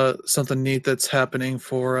 that's something neat that's happening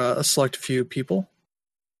for a select few people.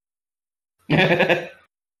 Yeah.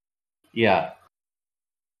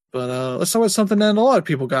 But let's talk about something that a lot of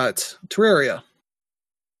people got. Terraria.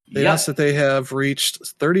 They announced that they have reached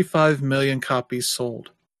 35 million copies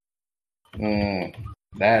sold.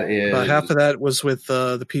 That is... About half of that was with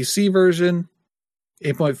the PC version,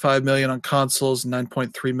 8.5 million on consoles,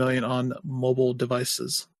 9.3 million on mobile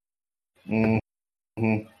devices.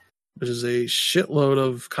 Mm-hmm. Which is a shitload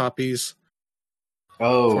of copies.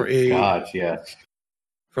 Oh, God, yes.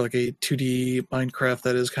 For like a 2D Minecraft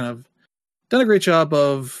that has kind of done a great job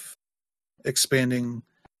of expanding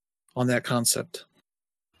on that concept.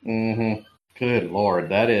 Mm-hmm. Good Lord,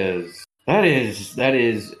 that is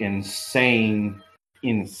insane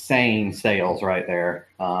sales right there.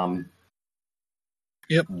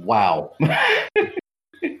 Yep. Wow.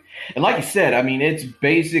 And like you said, I mean, it's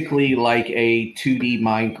basically like a 2D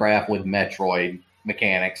Minecraft with Metroid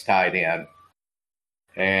mechanics tied in.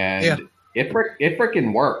 And it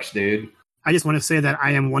freaking works, dude. I just want to say that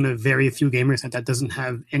I am one of very few gamers that doesn't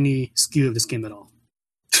have any SKU of this game at all.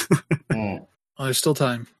 Well, there's still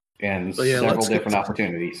time. And several different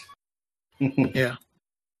opportunities. Yeah.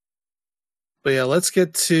 But yeah, let's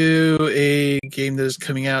get to a game that is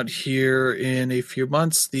coming out here in a few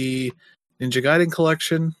months, the Ninja Gaiden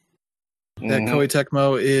Collection that Koei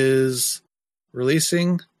Tecmo is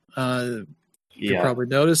releasing. You probably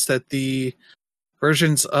noticed that the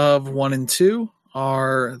versions of 1 and 2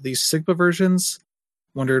 are the Sigma versions.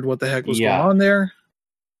 Wondered what the heck was going on there.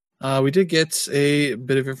 We did get a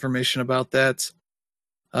bit of information about that,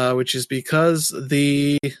 which is because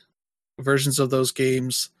the versions of those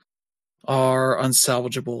games are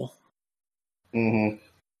unsalvageable.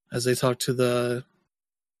 As they talk to the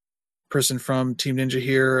person from Team Ninja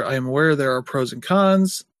here, I am aware there are pros and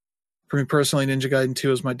cons. For me personally, Ninja Gaiden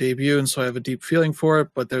 2 is my debut, and so I have a deep feeling for it,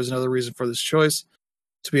 but there's another reason for this choice.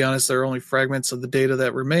 To be honest, there are only fragments of the data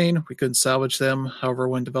that remain. We couldn't salvage them. However,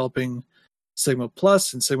 when developing Sigma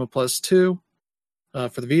Plus and Sigma Plus 2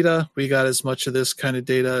 for the Vita, we got as much of this kind of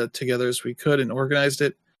data together as we could and organized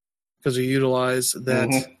it because we utilize that.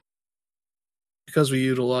 Because we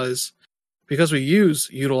utilize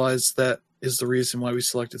that is the reason why we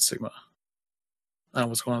selected Sigma. I don't know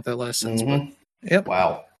what's going on with that last sentence, but yep.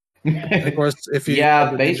 Wow. Of course, if you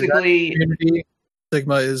basically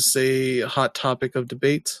Sigma is a hot topic of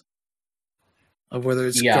debate of whether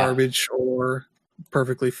it's garbage or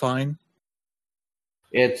perfectly fine.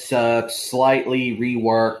 It's slightly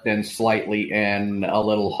reworked and slightly and a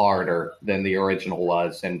little harder than the original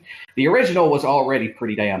was, and the original was already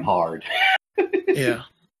pretty damn hard. Yeah.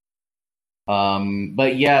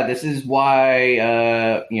 But yeah, this is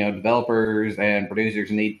why developers and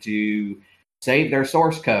producers need to save their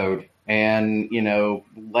source code and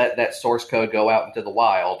let that source code go out into the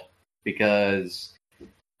wild, because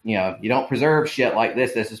you don't preserve shit like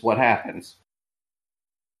this. This is what happens.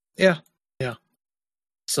 Yeah.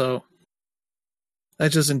 So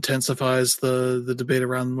that just intensifies the debate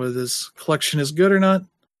around whether this collection is good or not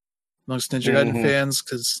amongst Ninja Gaiden fans,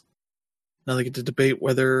 because now they get to debate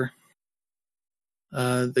whether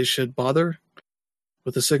they should bother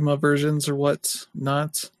with the Sigma versions or what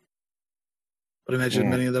not. But I imagine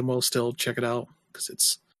many of them will still check it out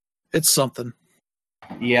because it's something.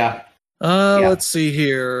 Yeah. Let's see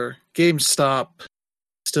here. GameStop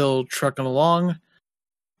still trucking along.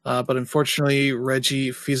 But unfortunately,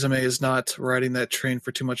 Reggie Fils-Aimé is not riding that train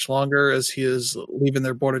for too much longer, as he is leaving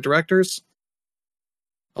their board of directors,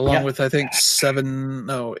 along with, I think,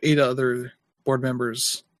 8 other board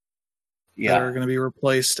members that are going to be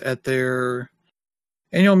replaced at their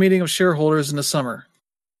annual meeting of shareholders in the summer.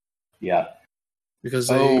 Yeah. Because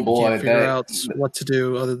they can't figure out what to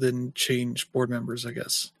do other than change board members, I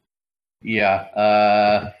guess.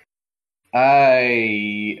 Yeah. There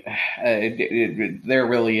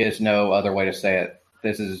really is no other way to say it.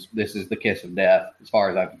 This is the kiss of death, as far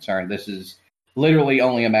as I'm concerned. This is literally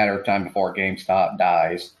only a matter of time before GameStop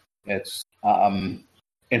dies. It's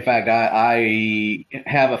in fact, I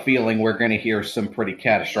have a feeling we're going to hear some pretty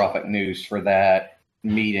catastrophic news for that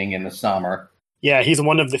meeting in the summer. Yeah, he's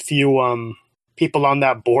one of the few people on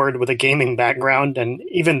that board with a gaming background, and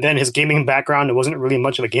even then his gaming background, it wasn't really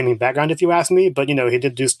much of a gaming background if you ask me, but he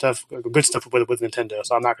did do good stuff with Nintendo,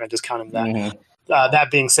 so I'm not going to discount him that. That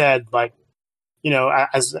being said,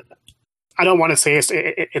 as I don't want to say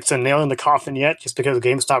it's a nail in the coffin yet, just because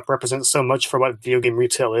GameStop represents so much for what video game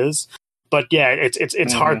retail is. But yeah,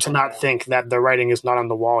 it's hard to not think that the writing is not on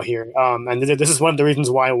the wall here. And this is one of the reasons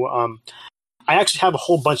why I actually have a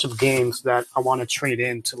whole bunch of games that I want to trade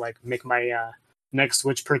in to make my next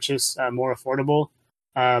Switch purchase more affordable.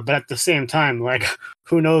 But at the same time,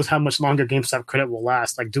 who knows how much longer GameStop credit will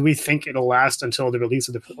last? Do we think it'll last until the release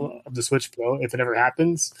of the Switch Pro, if it ever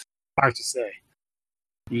happens? Hard to say.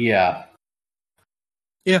 Yeah.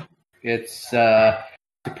 It's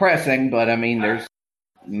depressing, but I mean, there's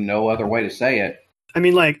no other way to say it. I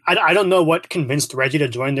mean, I don't know what convinced Reggie to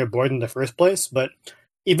join their board in the first place, but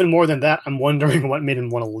even more than that, I'm wondering what made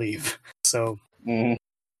him want to leave. So, But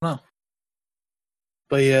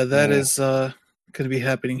yeah, that is going to be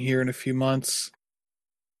happening here in a few months.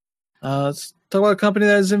 Let's talk about a company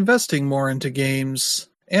that is investing more into games.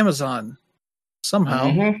 Amazon.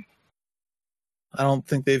 Somehow. I don't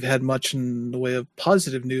think they've had much in the way of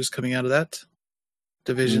positive news coming out of that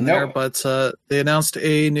division there, but they announced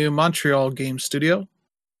a new Montreal game studio.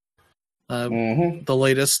 The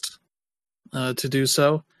latest to do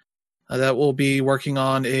so. That will be working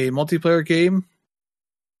on a multiplayer game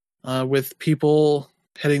with people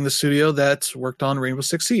heading the studio that worked on Rainbow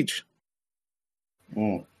Six Siege.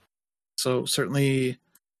 So certainly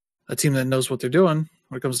a team that knows what they're doing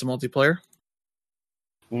when it comes to multiplayer.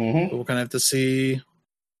 But we're going to have to see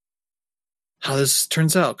how this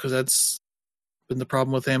turns out, because that's been the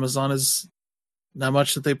problem with Amazon, is not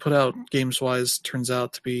much that they put out games-wise turns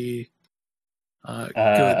out to be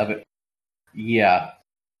good. Yeah.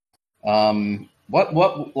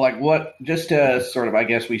 What, just to sort of, I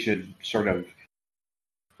guess we should sort of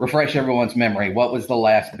refresh everyone's memory. What was the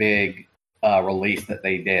last big release that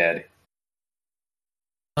they did?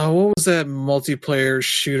 What was that multiplayer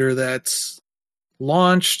shooter that's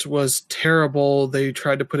launched, was terrible. They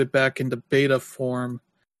tried to put it back into beta form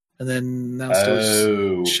and then announced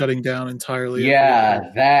it was shutting down entirely.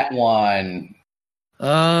 Yeah, that one.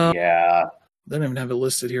 Yeah. They don't even have it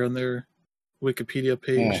listed here on their Wikipedia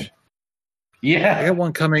page. Yeah. I got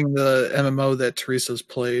one coming, the MMO that Teresa's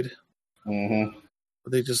played.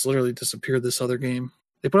 They just literally disappeared this other game.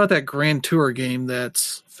 They put out that Grand Tour game that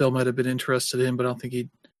Phil might have been interested in, but I don't think he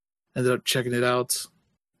ended up checking it out. Especially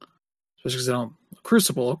because they don't...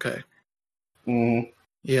 Crucible, okay.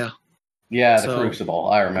 Yeah. Yeah, the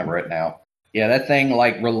Crucible. I remember it now. Yeah, that thing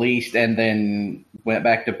released and then went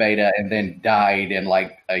back to beta and then died in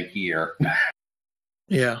a year.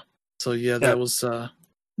 Yeah. So that was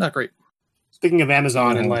not great. Speaking of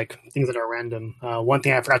Amazon and things that are random, one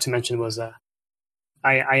thing I forgot to mention was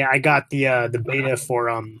I got the beta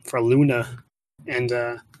for Luna, and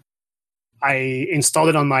I installed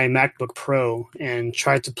it on my MacBook Pro and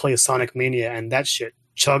tried to play Sonic Mania, and that shit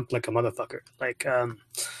chugged like a motherfucker. Like,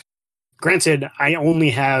 granted, I only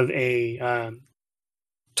have a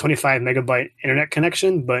 25 megabyte internet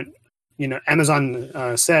connection, but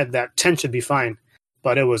Amazon said that 10 should be fine,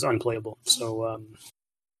 but it was unplayable. So,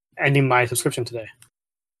 ending my subscription today.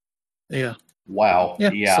 Yeah. Wow.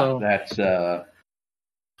 Yeah, so- that's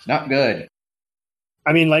not good.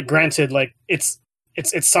 I mean, like, granted, like it's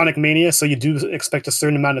Sonic Mania, so you do expect a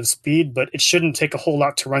certain amount of speed, but it shouldn't take a whole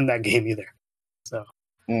lot to run that game either. So,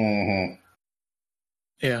 Mm-hmm.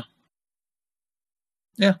 Yeah.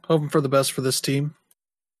 Yeah, hoping for the best for this team.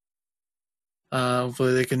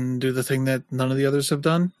 Hopefully they can do the thing that none of the others have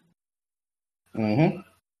done. Mm-hmm.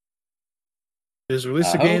 Is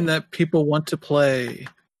release a game that people want to play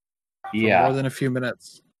for more than a few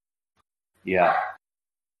minutes. Yeah.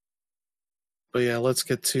 But yeah, let's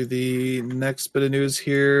get to the next bit of news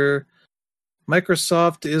here.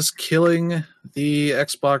 Microsoft is killing the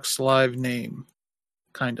Xbox Live name.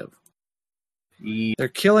 Kind of. They're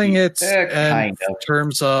killing it in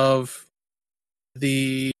terms of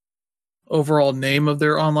the overall name of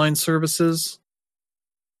their online services.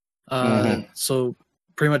 So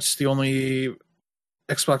pretty much the only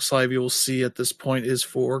Xbox Live you will see at this point is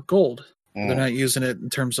for Gold. They're not using it in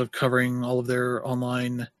terms of covering all of their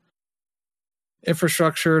online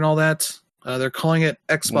infrastructure and all that. They're calling it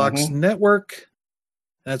Xbox Network.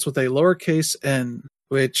 That's with a lowercase n,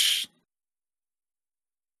 which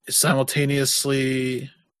simultaneously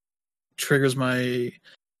triggers my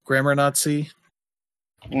grammar Nazi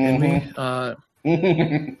in me.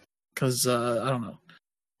 Because, I don't know.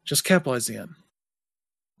 Just capitalize the N.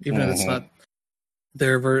 Even if it's not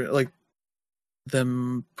their like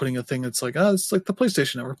them putting a thing that's like, it's like the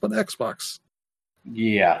PlayStation Network, but Xbox.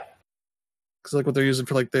 Yeah. Because like what they're using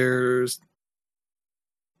for like there's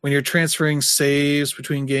when you're transferring saves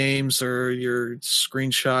between games or your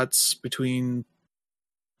screenshots between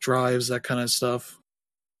drives, that kind of stuff.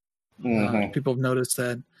 People have noticed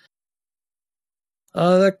that.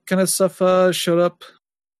 That kind of stuff showed up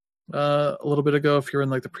a little bit ago. If you're in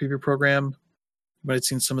like the preview program, you might have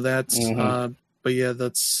seen some of that. But yeah,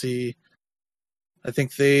 let's see. I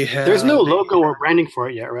think they have. There's no logo or branding for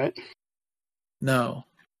it yet, right? No.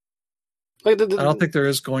 Like I don't think there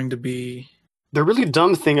is going to be. The really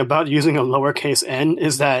dumb thing about using a lowercase n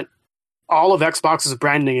is that all of Xbox's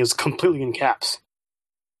branding is completely in caps.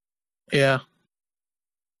 Yeah.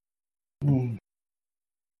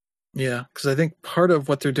 Yeah, because I think part of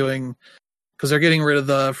what they're doing, because they're getting rid of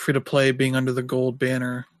the free-to-play being under the gold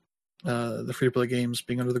banner, the free-to-play games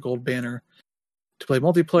being under the gold banner. To play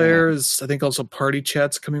multiplayer is, I think, also party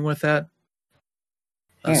chat's coming with that.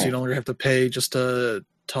 So you no longer have to pay just to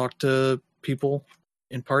talk to people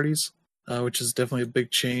in parties, which is definitely a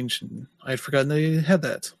big change. And I had forgotten they had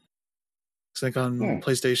that. I think on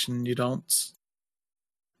PlayStation you don't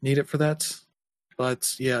need it for that.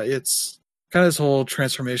 But yeah, it's kind of this whole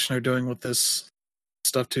transformation they're doing with this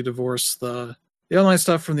stuff to divorce the online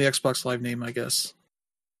stuff from the Xbox Live name, I guess.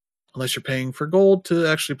 Unless you're paying for gold to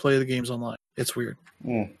actually play the games online. It's weird.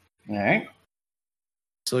 All right.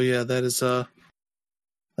 So yeah, that is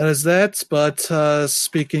that. But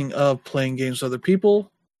speaking of playing games with other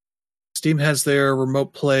people, Steam has their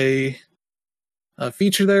remote play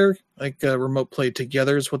feature there. Like remote play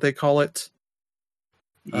together is what they call it.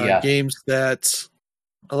 Games that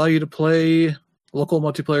allow you to play local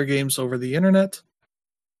multiplayer games over the internet.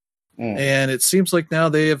 And it seems like now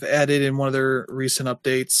they have added in one of their recent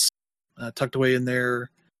updates, tucked away in their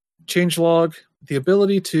changelog, the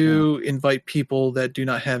ability to invite people that do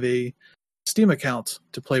not have a Steam account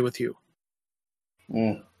to play with you.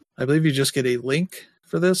 I believe you just get a link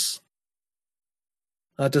for this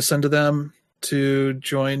to send to them to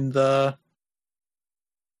join the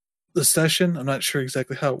session. I'm not sure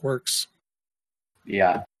exactly how it works.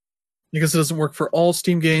 Yeah. Because it doesn't work for all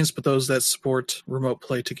Steam games, but those that support remote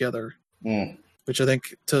play together. Which I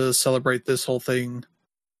think to celebrate this whole thing,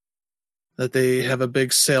 that they have a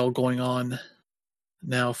big sale going on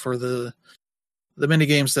now for the mini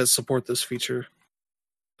games that support this feature.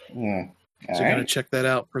 So you're going to check that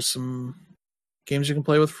out for some games you can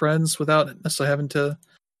play with friends without necessarily having to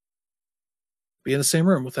be in the same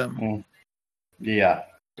room with them. Yeah.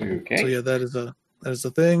 Okay. So yeah, that is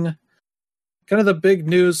the thing. Kind of the big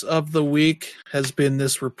news of the week has been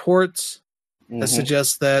this report that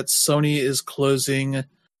suggests that Sony is closing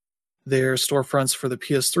their storefronts for the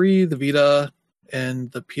PS3, the Vita, and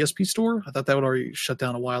the PSP store. I thought that would already shut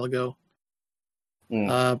down a while ago.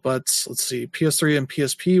 But let's see. PS3 and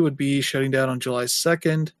PSP would be shutting down on July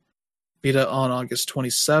 2nd. Vita on August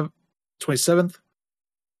 27th.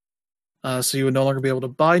 So you would no longer be able to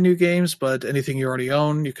buy new games, but anything you already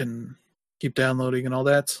own, you can keep downloading and all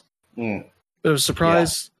that. Mm. Bit of a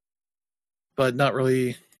surprise, but not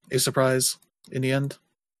really a surprise in the end.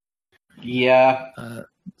 Yeah.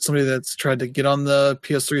 Somebody that's tried to get on the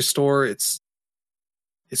PS3 store, it's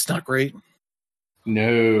not great.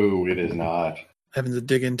 No, it is not. Having to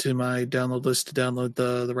dig into my download list to download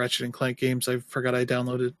the Ratchet and Clank games I forgot I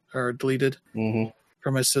downloaded or deleted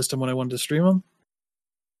from my system when I wanted to stream them.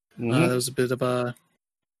 That was a bit of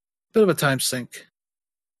a time sink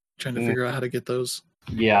trying to figure out how to get those.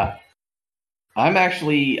 Yeah. I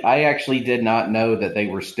actually did not know that they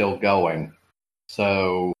were still going.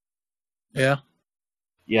 So yeah,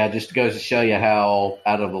 just goes to show you how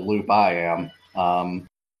out of the loop I am.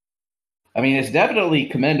 I mean, it's definitely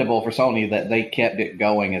commendable for Sony that they kept it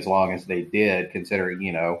going as long as they did, considering,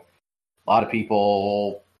 a lot of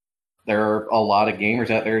people, there are a lot of gamers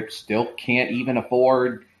out there still can't even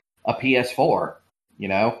afford a PS4,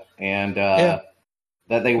 and that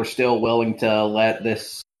they were still willing to let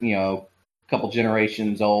this, couple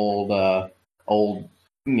generations old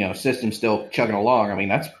system still chugging along. I mean,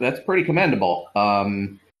 that's pretty commendable.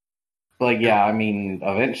 But yeah, I mean,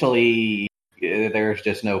 eventually there's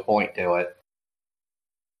just no point to it.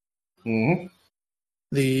 Mm-hmm.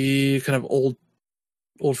 The kind of old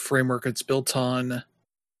framework it's built on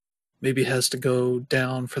maybe has to go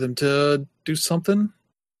down for them to do something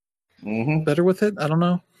better with it. I don't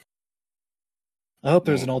know. I hope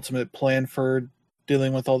there's an ultimate plan for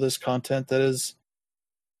dealing with all this content that is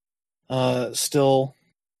still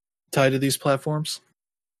tied to these platforms.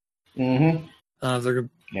 Mm-hmm. If they're going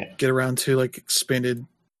to get around to like expanded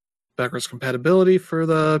backwards compatibility for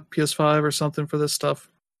the PS5 or something for this stuff.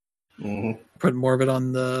 Put more of it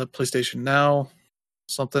on the PlayStation Now,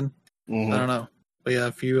 something. I don't know. But yeah,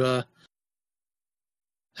 if you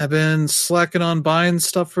have been slacking on buying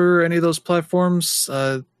stuff for any of those platforms,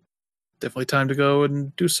 definitely time to go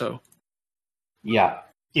and do so. Yeah.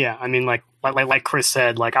 Yeah, I mean, like Chris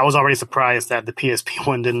said, like I was already surprised that the PSP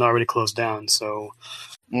one didn't already close down. So,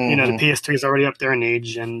 the PS3 is already up there in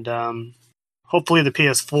age, and hopefully the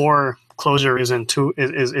PS4 closure isn't too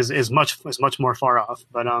is much more far off.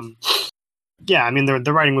 But yeah, I mean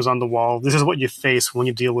the writing was on the wall. This is what you face when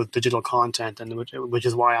you deal with digital content, and which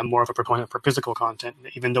is why I'm more of a proponent for physical content,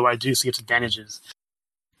 even though I do see its advantages.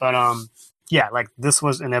 But yeah, like this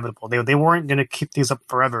was inevitable. They weren't going to keep these up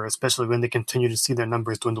forever, especially when they continue to see their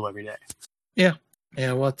numbers dwindle every day. Yeah,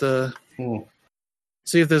 we'll have to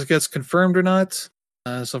see if this gets confirmed or not.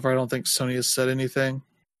 So far, I don't think Sony has said anything.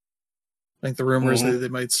 I think the rumor is that they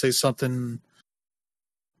might say something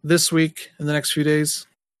this week in the next few days.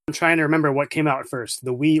 I'm trying to remember what came out first,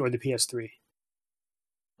 the Wii or the PS3?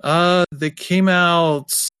 They came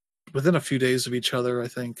out within a few days of each other, I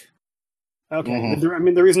think. Okay. I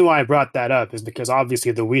mean, the reason why I brought that up is because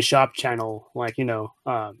obviously the Wii Shop channel,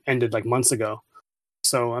 ended like months ago.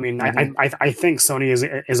 So, I mean, I think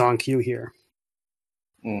Sony is on cue here.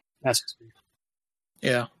 That's just me.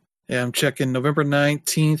 Yeah. Yeah, I'm checking November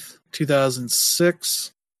 19th,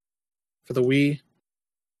 2006 for the Wii.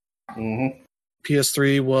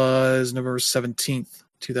 PS3 was November 17th,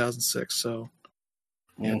 2006. So,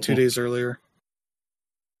 2 days earlier.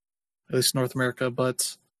 At least North America,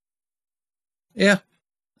 but yeah,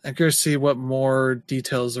 I'm curious to see what more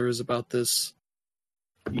details there is about this.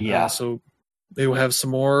 Yeah. So maybe we'll have some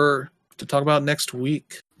more to talk about next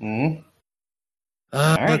week. Right.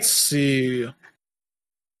 Let's see.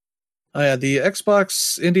 Oh yeah, the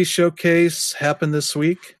Xbox Indie Showcase happened this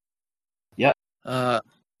week. Yep.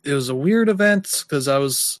 It was a weird event because I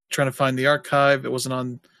was trying to find the archive. It wasn't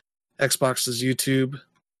on Xbox's YouTube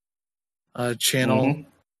channel.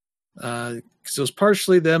 Because it was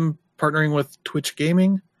partially them partnering with Twitch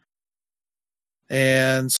Gaming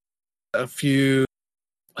and a few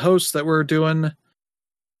hosts that were doing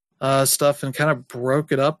stuff and kind of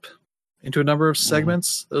broke it up into a number of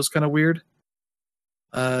segments. That was kind of weird.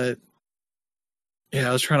 I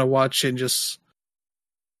was trying to watch and just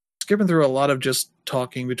skipping through a lot of just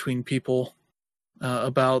talking between people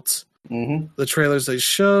about the trailers they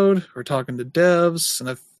showed or talking to devs. And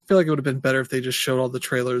I feel like it would have been better if they just showed all the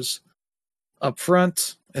trailers up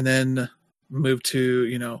front and then moved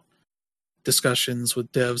to, discussions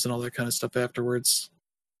with devs and all that kind of stuff afterwards.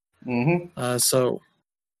 So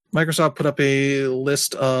Microsoft put up a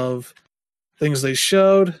list of things they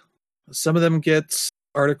showed. Some of them get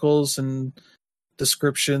articles and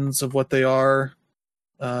descriptions of what they are.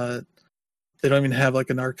 They don't even have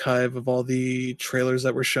like an archive of all the trailers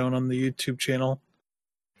that were shown on the YouTube channel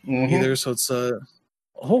either. So it's a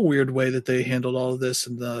whole weird way that they handled all of this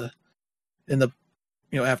in the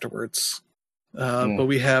afterwards. But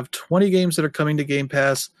we have 20 games that are coming to Game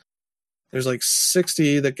Pass There's like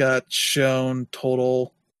 60 that got shown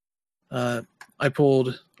total. I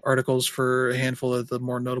pulled articles for a handful of the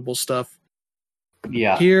more notable stuff.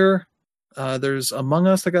 Yeah. Here, there's Among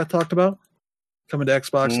Us that got talked about coming to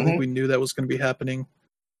Xbox. Mm-hmm. I think we knew that was going to be happening.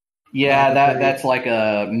 Yeah, that's like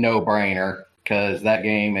a no-brainer because that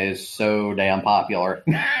game is so damn popular.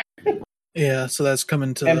 Yeah, so that's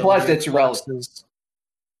coming to. And plus, it's Xboxes.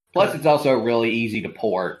 Plus, it's also really easy to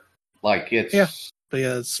port. Like it's but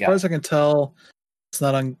yeah, as far as I can tell, it's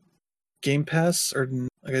not on Game Pass, or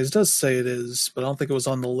I guess it does say it is, but I don't think it was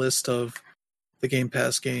on the list of the Game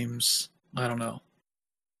Pass games. I don't know.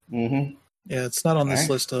 Mm-hmm. Yeah, it's not on this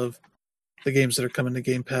list of the games that are coming to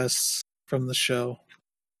Game Pass from the show.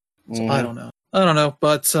 So I don't know.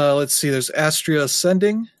 But let's see. There's Astria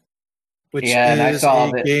Ascending, which is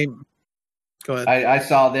a game. Go ahead. I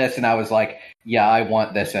saw this and I was like, yeah, I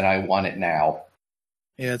want this and I want it now.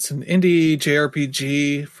 Yeah, it's an indie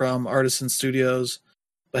JRPG from Artisan Studios,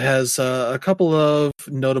 but has a couple of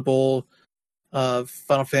notable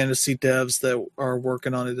Final Fantasy devs that are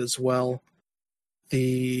working on it as well.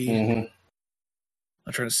 I'm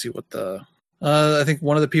trying to see what I think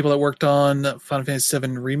one of the people that worked on Final Fantasy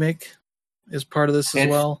VII Remake is part of this as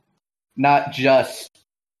well. Not just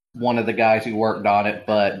one of the guys who worked on it,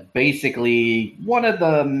 but basically one of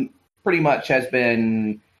them pretty much has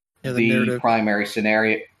been the primary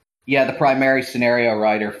scenario. Yeah, the primary scenario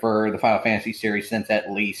writer for the Final Fantasy series since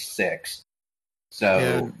at least 6.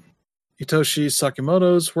 So Hitoshi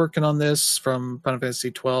Sakimoto's working on this from Final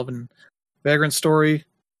Fantasy 12 and Vagrant Story,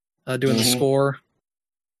 doing the score.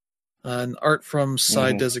 And art from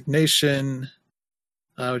Side Designation,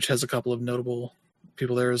 which has a couple of notable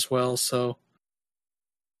people there as well. So,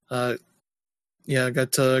 I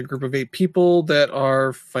got a group of 8 people that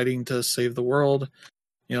are fighting to save the world.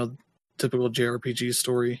 Typical JRPG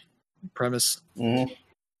story premise.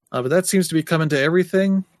 But that seems to be coming to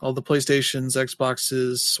everything. All the PlayStations,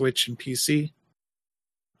 Xboxes, Switch, and PC.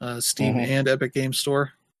 Steam and Epic Game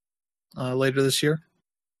Store later this year.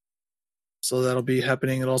 So that'll be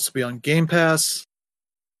happening. It'll also be on Game Pass.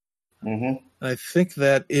 I think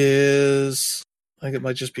it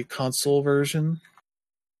might just be console version.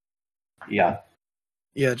 Yeah,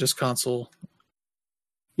 just console.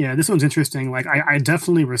 Yeah, this one's interesting. Like, I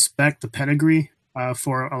definitely respect the pedigree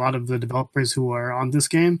for a lot of the developers who are on this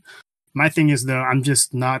game. My thing is, though, I'm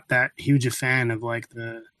just not that huge a fan of like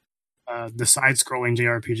the side-scrolling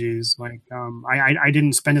JRPGs. Like, I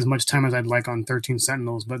didn't spend as much time as I'd like on 13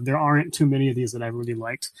 Sentinels, but there aren't too many of these that I really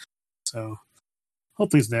liked. So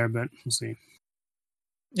hopefully it's there, but we'll see.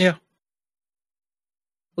 Yeah.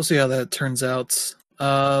 We'll see how that turns out.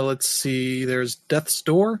 Let's see. There's Death's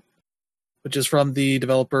Door, which is from the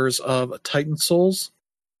developers of Titan Souls.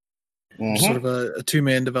 Sort of a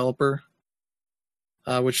 2-man developer,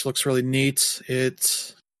 which looks really neat. In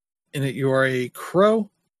it, you are a crow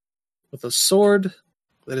with a sword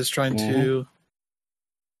that is trying to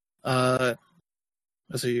set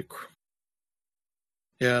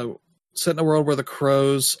in a world where the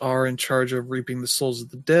crows are in charge of reaping the souls of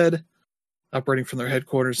the dead, operating from their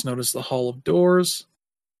headquarters known as the Hall of Doors.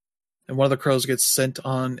 And one of the crows gets sent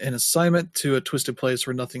on an assignment to a twisted place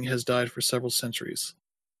where nothing has died for several centuries.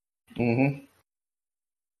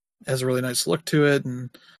 Has a really nice look to it, and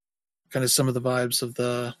kind of some of the vibes of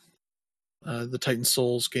the Titan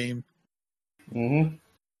Souls game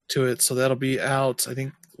to it. So that'll be out, I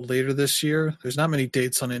think, later this year. There's not many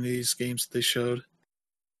dates on any of these games that they showed.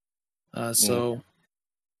 So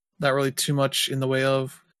not really too much in the way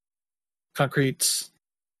of concrete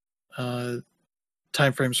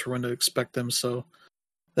timeframes for when to expect them. So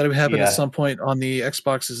that'll happen at some point on the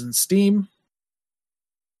Xboxes and Steam.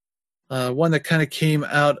 One that kind of came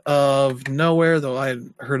out of nowhere, though I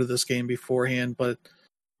hadn't heard of this game beforehand, but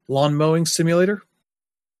Lawn Mowing Simulator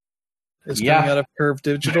is coming out of Curve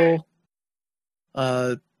Digital.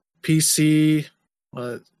 PC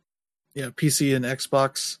and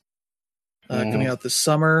Xbox coming out this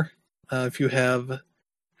summer. If you're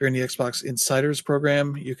in the Xbox Insiders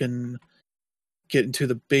program, you can get into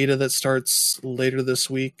the beta that starts later this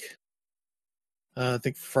week. I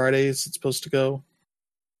think Fridays it's supposed to go.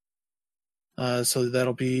 So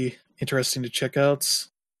that'll be interesting to check out.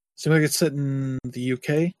 Seems like it's set in the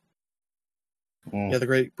UK. Yeah, the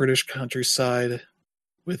Great British Countryside,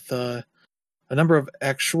 with a number of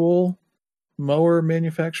actual mower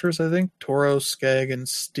manufacturers, I think. Toro, Skag, and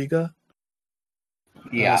Stiga.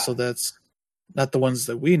 Yeah. So that's not the ones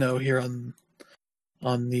that we know here on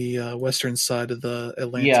the western side of the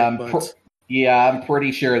Atlantic. I'm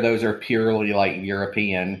pretty sure those are purely like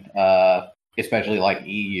European, especially like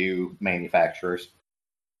EU manufacturers.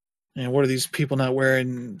 And what are these people not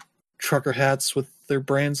wearing trucker hats with their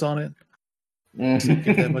brands on it. Don't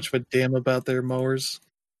give that much of a damn about their mowers.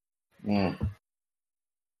 Mm.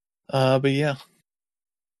 But yeah,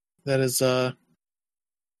 that is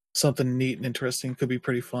something neat and interesting. Could be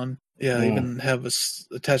pretty fun. Yeah, even have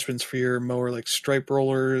attachments for your mower, like stripe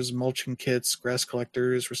rollers, mulching kits, grass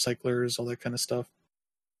collectors, recyclers, all that kind of stuff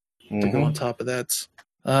to go on top of that.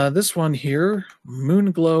 This one here,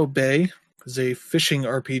 Moonglow Bay, is a fishing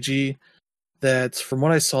RPG that, from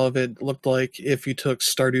what I saw of it, looked like if you took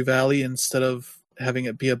Stardew Valley, instead of having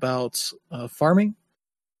it be about farming,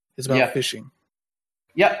 it's about fishing.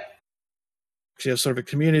 Yep. You have sort of a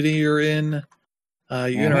community you're in.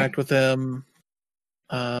 You interact with them,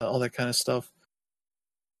 all that kind of stuff.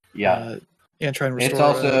 Yeah. And try and restore. It's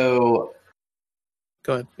also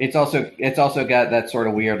go ahead. It's also got that sort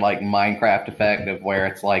of weird like Minecraft effect of where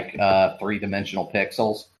it's like 3-dimensional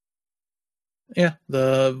pixels. Yeah,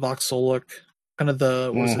 the voxel look, kind of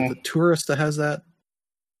the was it the tourist that has that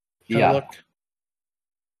kind of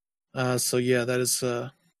look. So yeah, that is. I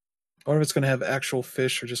wonder if it's going to have actual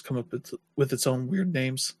fish or just come up with its own weird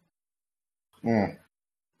names.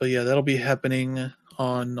 But yeah, that'll be happening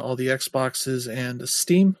on all the Xboxes and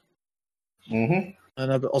Steam. And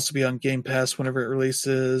it'll also be on Game Pass whenever it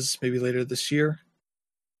releases, maybe later this year.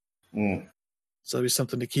 So that'll be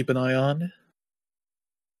something to keep an eye on.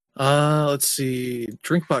 Let's see.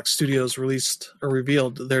 Drinkbox Studios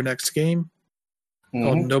revealed their next game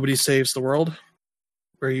called Nobody Saves the World,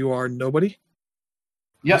 where you are nobody.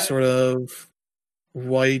 Yeah. Sort of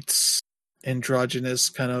white, androgynous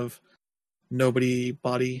kind of nobody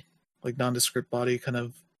body, like nondescript body, kind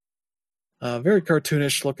of very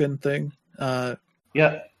cartoonish looking thing. And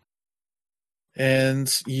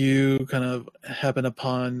you kind of happen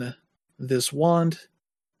upon this wand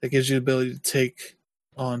that gives you the ability to take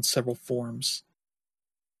on several forms.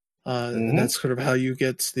 And that's sort of how you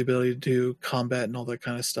get the ability to do combat and all that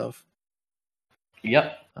kind of stuff. So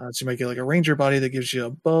you might get like a ranger body that gives you a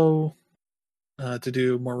bow to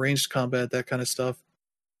do more ranged combat, that kind of stuff.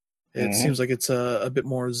 It seems like it's a bit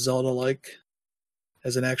more Zelda-like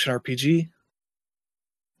as an action RPG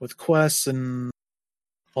with quests and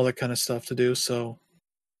all that kind of stuff to do. So,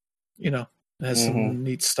 it has some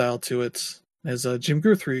neat style to it. It has Jim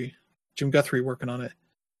Guthrie working on it.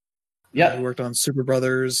 He worked on Super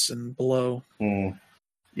Brothers and Below.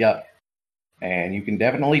 Yep. And you can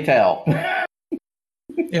definitely tell.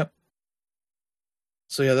 Yep.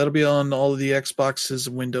 So yeah, that'll be on all of the Xboxes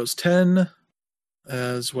and Windows 10,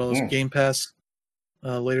 as well as Game Pass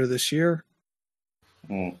later this year.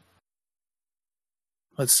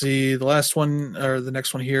 Let's see. The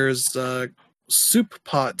next one here is Soup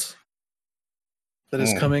Pot. That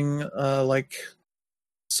is coming like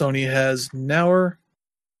Sony has Nour,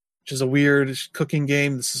 which is a weird cooking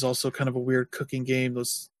game. This is also kind of a weird cooking game.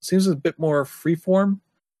 This seems a bit more freeform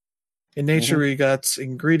in nature. Where you got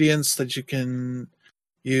ingredients that you can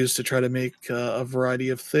use to try to make a variety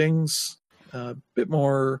of things. A bit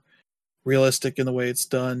more realistic in the way it's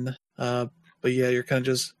done. But yeah, you're kind of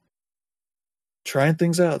just trying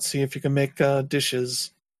things out, see if you can make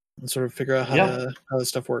dishes and sort of figure out how this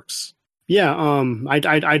stuff works. Yeah,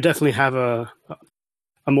 I definitely have a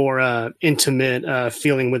more intimate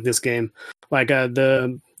feeling with this game. Like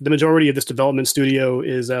the majority of this development studio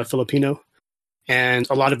is Filipino, and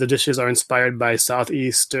a lot of the dishes are inspired by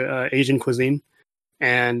Southeast Asian cuisine.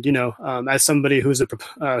 And as somebody who's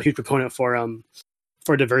a huge proponent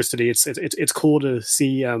for diversity, it's cool to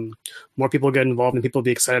see more people get involved and people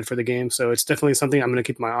be excited for the game. So it's definitely something I'm going to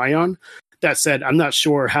keep my eye on. That said, I'm not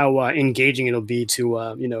sure how engaging it'll be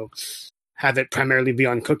to have it primarily be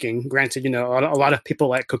on cooking. Granted, a lot of people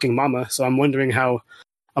like Cooking Mama, so I'm wondering how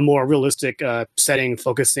a more realistic setting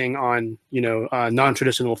focusing on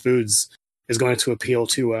non-traditional foods is going to appeal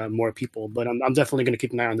to more people. But I'm definitely going to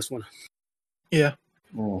keep an eye on this one. Yeah.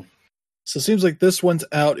 So it seems like this one's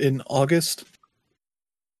out in August.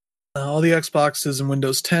 All the Xboxes and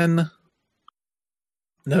Windows 10.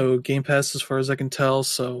 No Game Pass as far as I can tell,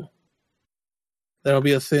 so that'll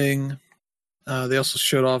be a thing. They also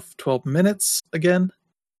showed off 12 minutes again,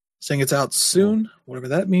 saying it's out soon, whatever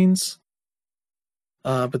that means.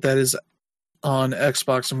 But that is on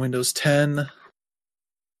Xbox and Windows 10.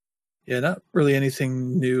 Yeah, not really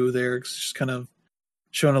anything new there. It's just kind of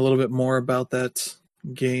showing a little bit more about that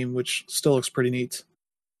game, which still looks pretty neat.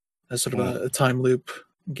 As sort of a time loop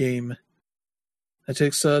game. It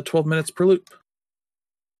takes 12 minutes per loop.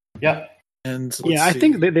 Yeah. And I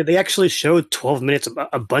think they actually showed 12 minutes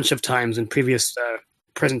a bunch of times in previous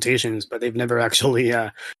presentations, but they've never actually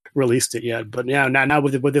released it yet. But yeah, now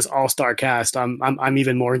with this all-star cast, I'm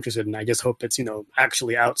even more interested, and I just hope it's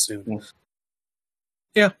actually out soon.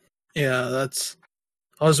 Yeah, Yeah, that's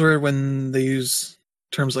always weird when they use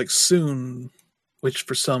terms like soon, which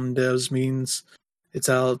for some devs means it's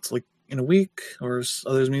out like in a week, or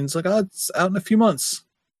others means like, oh, it's out in a few months.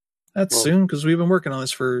 That's Well, soon because we've been working on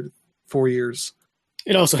this for 4 years.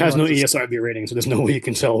 it also We has no want this- ESRB rating, so there's no way you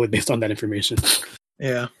can tell based on that information.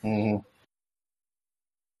 Yeah. Mhm.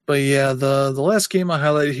 But yeah, the last game I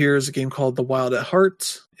highlighted here is a game called The Wild at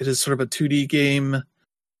Heart. It is sort of a 2D game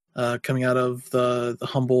coming out of the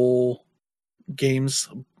Humble Games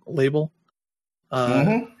label.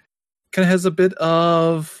 Kind of has a bit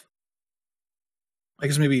of, I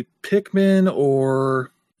guess maybe Pikmin,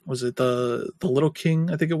 or was it the Little King?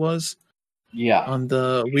 I think it was Yeah. on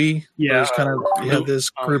the Wii. Yeah, where it's kind of you have this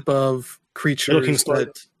group of Little King creatures Story.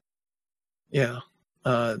 that, yeah,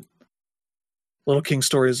 Little King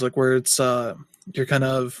Stories, like where it's you're kind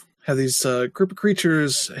of have these group of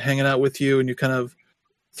creatures hanging out with you, and you kind of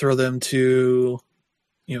throw them to,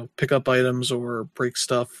 pick up items or break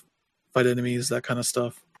stuff, fight enemies, that kind of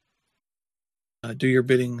stuff. Do your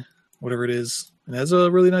bidding, whatever it is. And it has a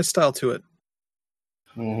really nice style to it.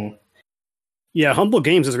 Mhm. Yeah, Humble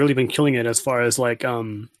Games has really been killing it as far as like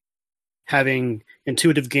having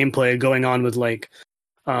intuitive gameplay going on with like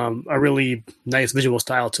a really nice visual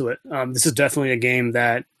style to it. This is definitely a game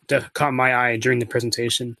that caught my eye during the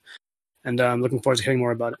presentation, and I'm looking forward to hearing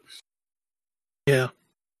more about it. Yeah.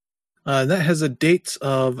 And that has a date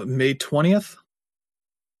of May 20th.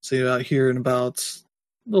 So you're out here in about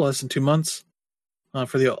a little less than 2 months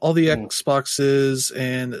for all the Xboxes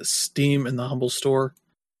and Steam in the Humble Store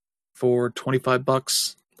for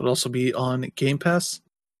 $25. But also be on Game Pass.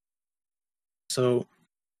 So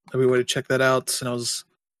that'd be a way to check that out. And I was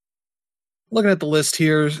looking at the list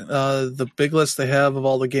here, the big list they have of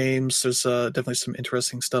all the games. There's definitely some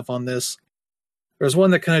interesting stuff on this. There's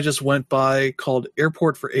one that kind of just went by called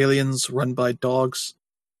Airport for Aliens, run by dogs,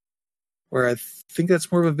 where I think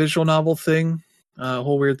that's more of a visual novel thing, a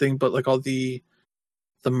whole weird thing. But like all the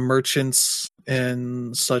merchants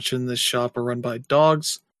and such in this shop are run by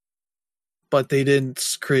dogs, but they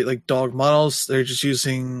didn't create like dog models. They're just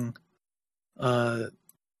using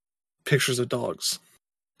pictures of dogs,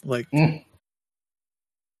 like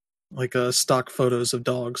stock photos of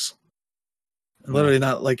dogs, and literally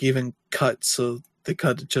not like even cut. So they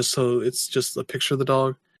cut it just so it's just a picture of the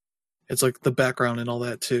dog. It's like the background and all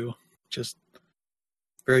that too. Just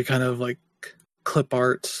very kind of like clip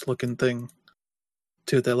art looking thing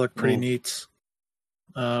to it that looked pretty neat.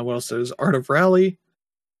 What else? There's Art of Rally,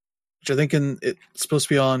 which I think it's supposed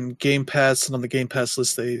to be on Game Pass, and on the Game Pass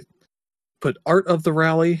list they put Art of the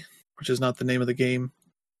Rally, which is not the name of the game.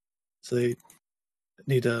 So they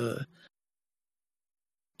need to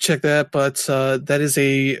check that. But that is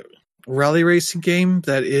a rally racing game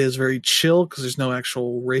that is very chill because there's no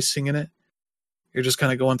actual racing in it. You're just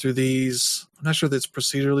kind of going through these, I'm not sure if it's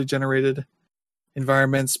procedurally generated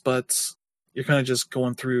environments, but you're kind of just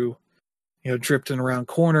going through, drifting around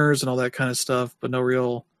corners and all that kind of stuff, but no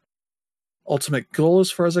real ultimate goal as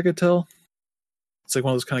far as I could tell. It's like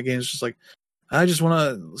one of those kind of games, just like, I just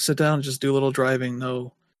want to sit down and just do a little driving,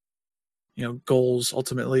 no, goals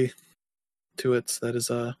ultimately to it. That is,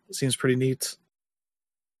 seems pretty neat.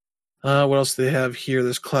 What else do they have here?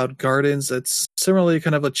 There's Cloud Gardens. That's similarly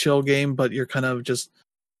kind of a chill game, but you're kind of just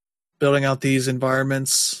building out these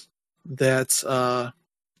environments that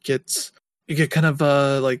you get kind of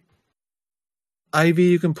like ivy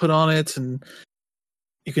you can put on it, and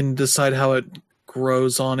you can decide how it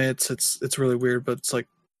grows on it. It's really weird, but it's like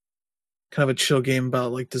kind of a chill game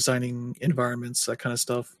about like designing environments, that kind of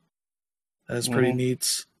stuff. That's pretty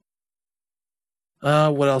neat.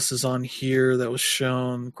 What else is on here that was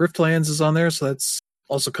shown? Griftlands is on there, so that's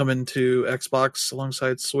also coming to Xbox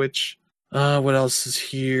alongside Switch. What else is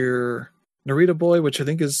here? Narita Boy, which I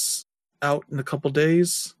think is out in a couple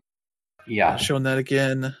days. Yeah. Showing that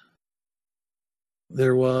again.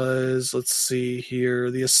 There was, let's see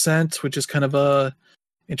here, The Ascent, which is kind of a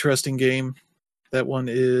interesting game. That one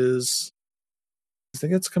is, I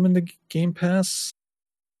think it's coming to Game Pass.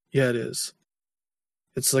 Yeah, it is.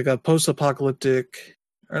 It's like a post-apocalyptic,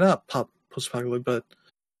 or not post-apocalyptic, but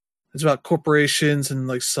it's about corporations and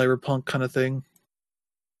like cyberpunk kind of thing.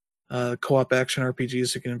 Co-op action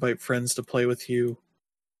RPGs, you can invite friends to play with you.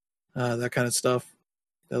 That kind of stuff.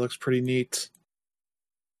 That looks pretty neat.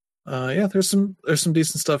 Yeah, there's some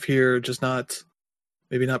decent stuff here, just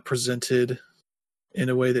maybe not presented in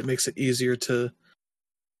a way that makes it easier to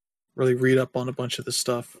really read up on a bunch of the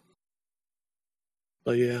stuff.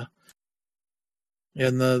 But yeah.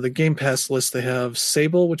 In the Game Pass list, they have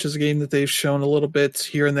Sable, which is a game that they've shown a little bit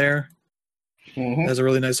here and there. It has a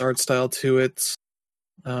really nice art style to it.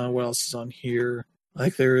 What else is on here?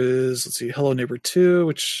 Like there is, let's see, Hello Neighbor 2,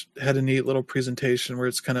 which had a neat little presentation where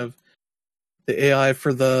it's kind of the AI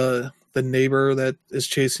for the neighbor that is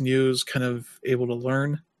chasing you is kind of able to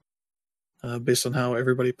learn based on how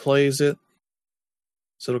everybody plays it.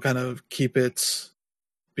 So it'll kind of keep it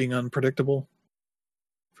being unpredictable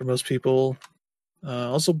for most people.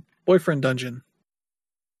 Also, Boyfriend Dungeon.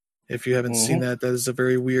 If you haven't seen that is a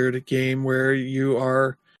very weird game where you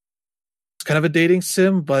are, it's kind of a dating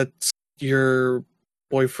sim, but your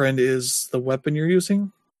boyfriend is the weapon you're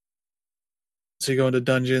using. So you go into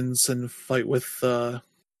dungeons and fight with the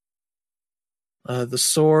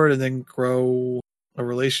sword and then grow a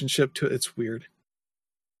relationship to it. It's weird.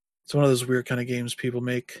 It's one of those weird kind of games people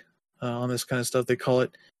make on this kind of stuff. They call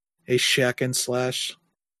it a shack and slash.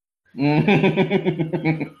 So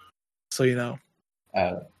you know.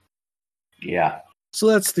 Yeah. So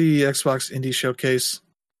that's the Xbox Indie Showcase.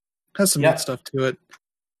 Has some neat stuff to it.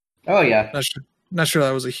 Oh yeah. Not sure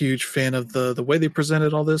I was a huge fan of the way they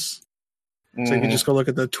presented all this. So you can just go look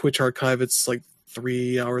at the Twitch archive. It's like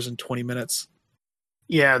 3 hours and 20 minutes.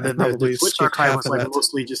 Yeah, the Twitch archive was like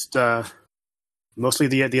mostly just mostly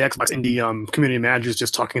the Xbox Indie community managers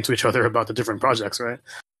just talking to each other about the different projects, right?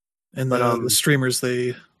 And the streamers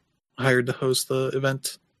they hired to host the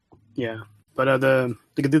event. Yeah, but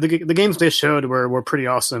the games they showed were pretty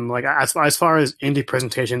awesome. Like as far as indie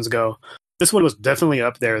presentations go, this one was definitely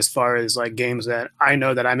up there as far as like games that I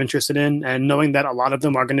know that I'm interested in, and knowing that a lot of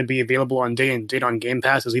them are going to be available on day and date on Game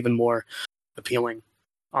Pass is even more appealing.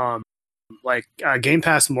 Game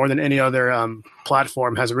Pass more than any other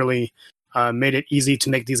platform has really made it easy to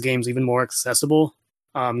make these games even more accessible.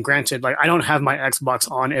 Granted, like I don't have my Xbox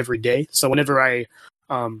on every day, so whenever I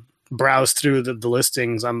browse through the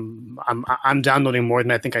listings, I'm downloading more than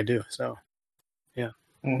I think I do. So, yeah.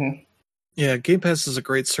 Mm-hmm. Yeah, Game Pass is a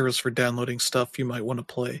great service for downloading stuff you might want to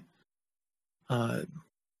play.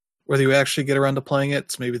 Whether you actually get around to playing it,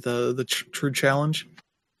 it's maybe the true challenge.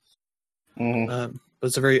 Mm-hmm. But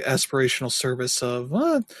it's a very aspirational service of,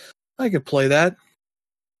 I could play that.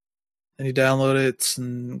 And you download it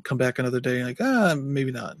and come back another day and like,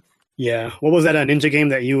 maybe not. Yeah. What was that ninja game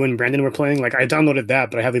that you and Brandon were playing? Like, I downloaded that,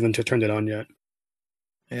 but I haven't even turned it on yet.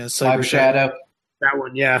 Yeah, Cyber Shadow. That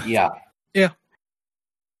one, yeah. Yeah. Yeah.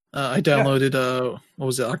 I downloaded, what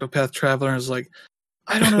was it, Octopath Traveler, and I was like,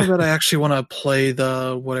 I don't know that I actually want to play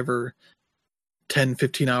the whatever 10,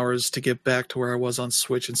 15 hours to get back to where I was on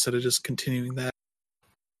Switch instead of just continuing that.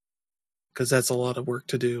 Because that's a lot of work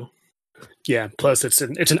to do. Yeah, plus it's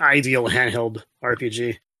an ideal handheld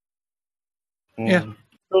RPG. Yeah.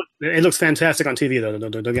 It looks fantastic on TV, though.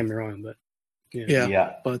 Don't get me wrong, but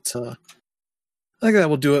yeah. But I think that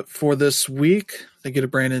will do it for this week. Thank you to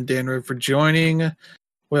Brandon and Dan for joining.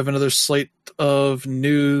 We have another slate of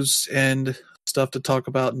news and stuff to talk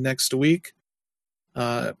about next week.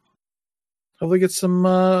 Hopefully get some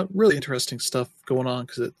really interesting stuff going on,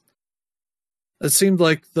 because it seemed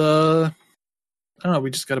like we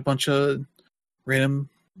just got a bunch of random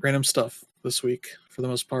stuff this week for the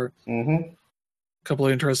most part. Mm-hmm. A couple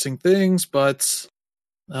of interesting things, but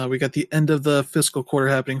we got the end of the fiscal quarter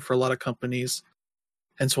happening for a lot of companies,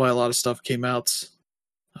 hence why a lot of stuff came out,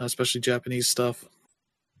 especially Japanese stuff.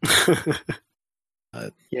 Because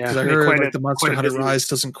I heard the Monster Hunter Rise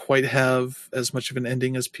doesn't quite have as much of an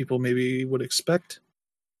ending as people maybe would expect.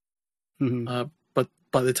 Mm-hmm. But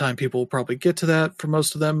by the time people will probably get to that, for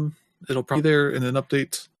most of them, it'll probably be there in an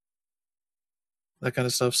update, that kind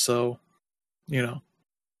of stuff. So,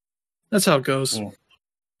 that's how it goes.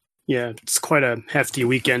 Yeah, it's quite a hefty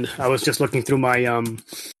weekend. I was just looking through my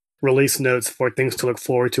release notes for things to look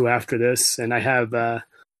forward to after this, and I have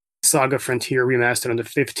Saga Frontier remastered on the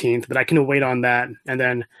 15th, but I can wait on that. And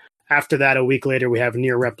then after that, a week later, we have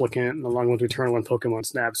Nier Replicant along with Returnal and Pokemon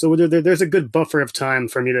Snap. So there's a good buffer of time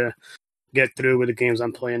for me to get through with the games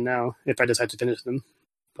I'm playing now if I decide to finish them.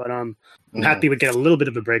 But I'm happy we get a little bit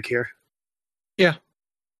of a break here. Yeah.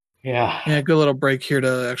 Yeah. Yeah, good little break here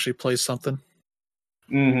to actually play something.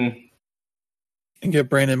 Mm-hmm. And get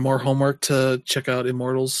Brandon more homework to check out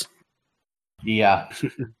Immortals. Yeah.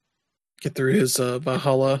 Get through his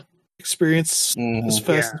Valhalla experience as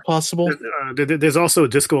fast as possible. There's also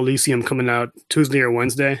Disco Elysium coming out Tuesday or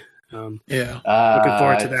Wednesday. Looking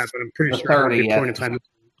forward to that, but I'm pretty sure I won't get point in time.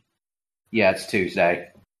 Yeah, it's Tuesday.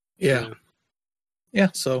 Yeah,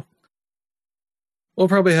 so we'll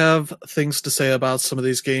probably have things to say about some of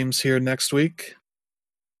these games here next week.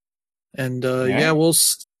 And we'll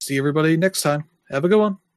see everybody next time. Have a good one.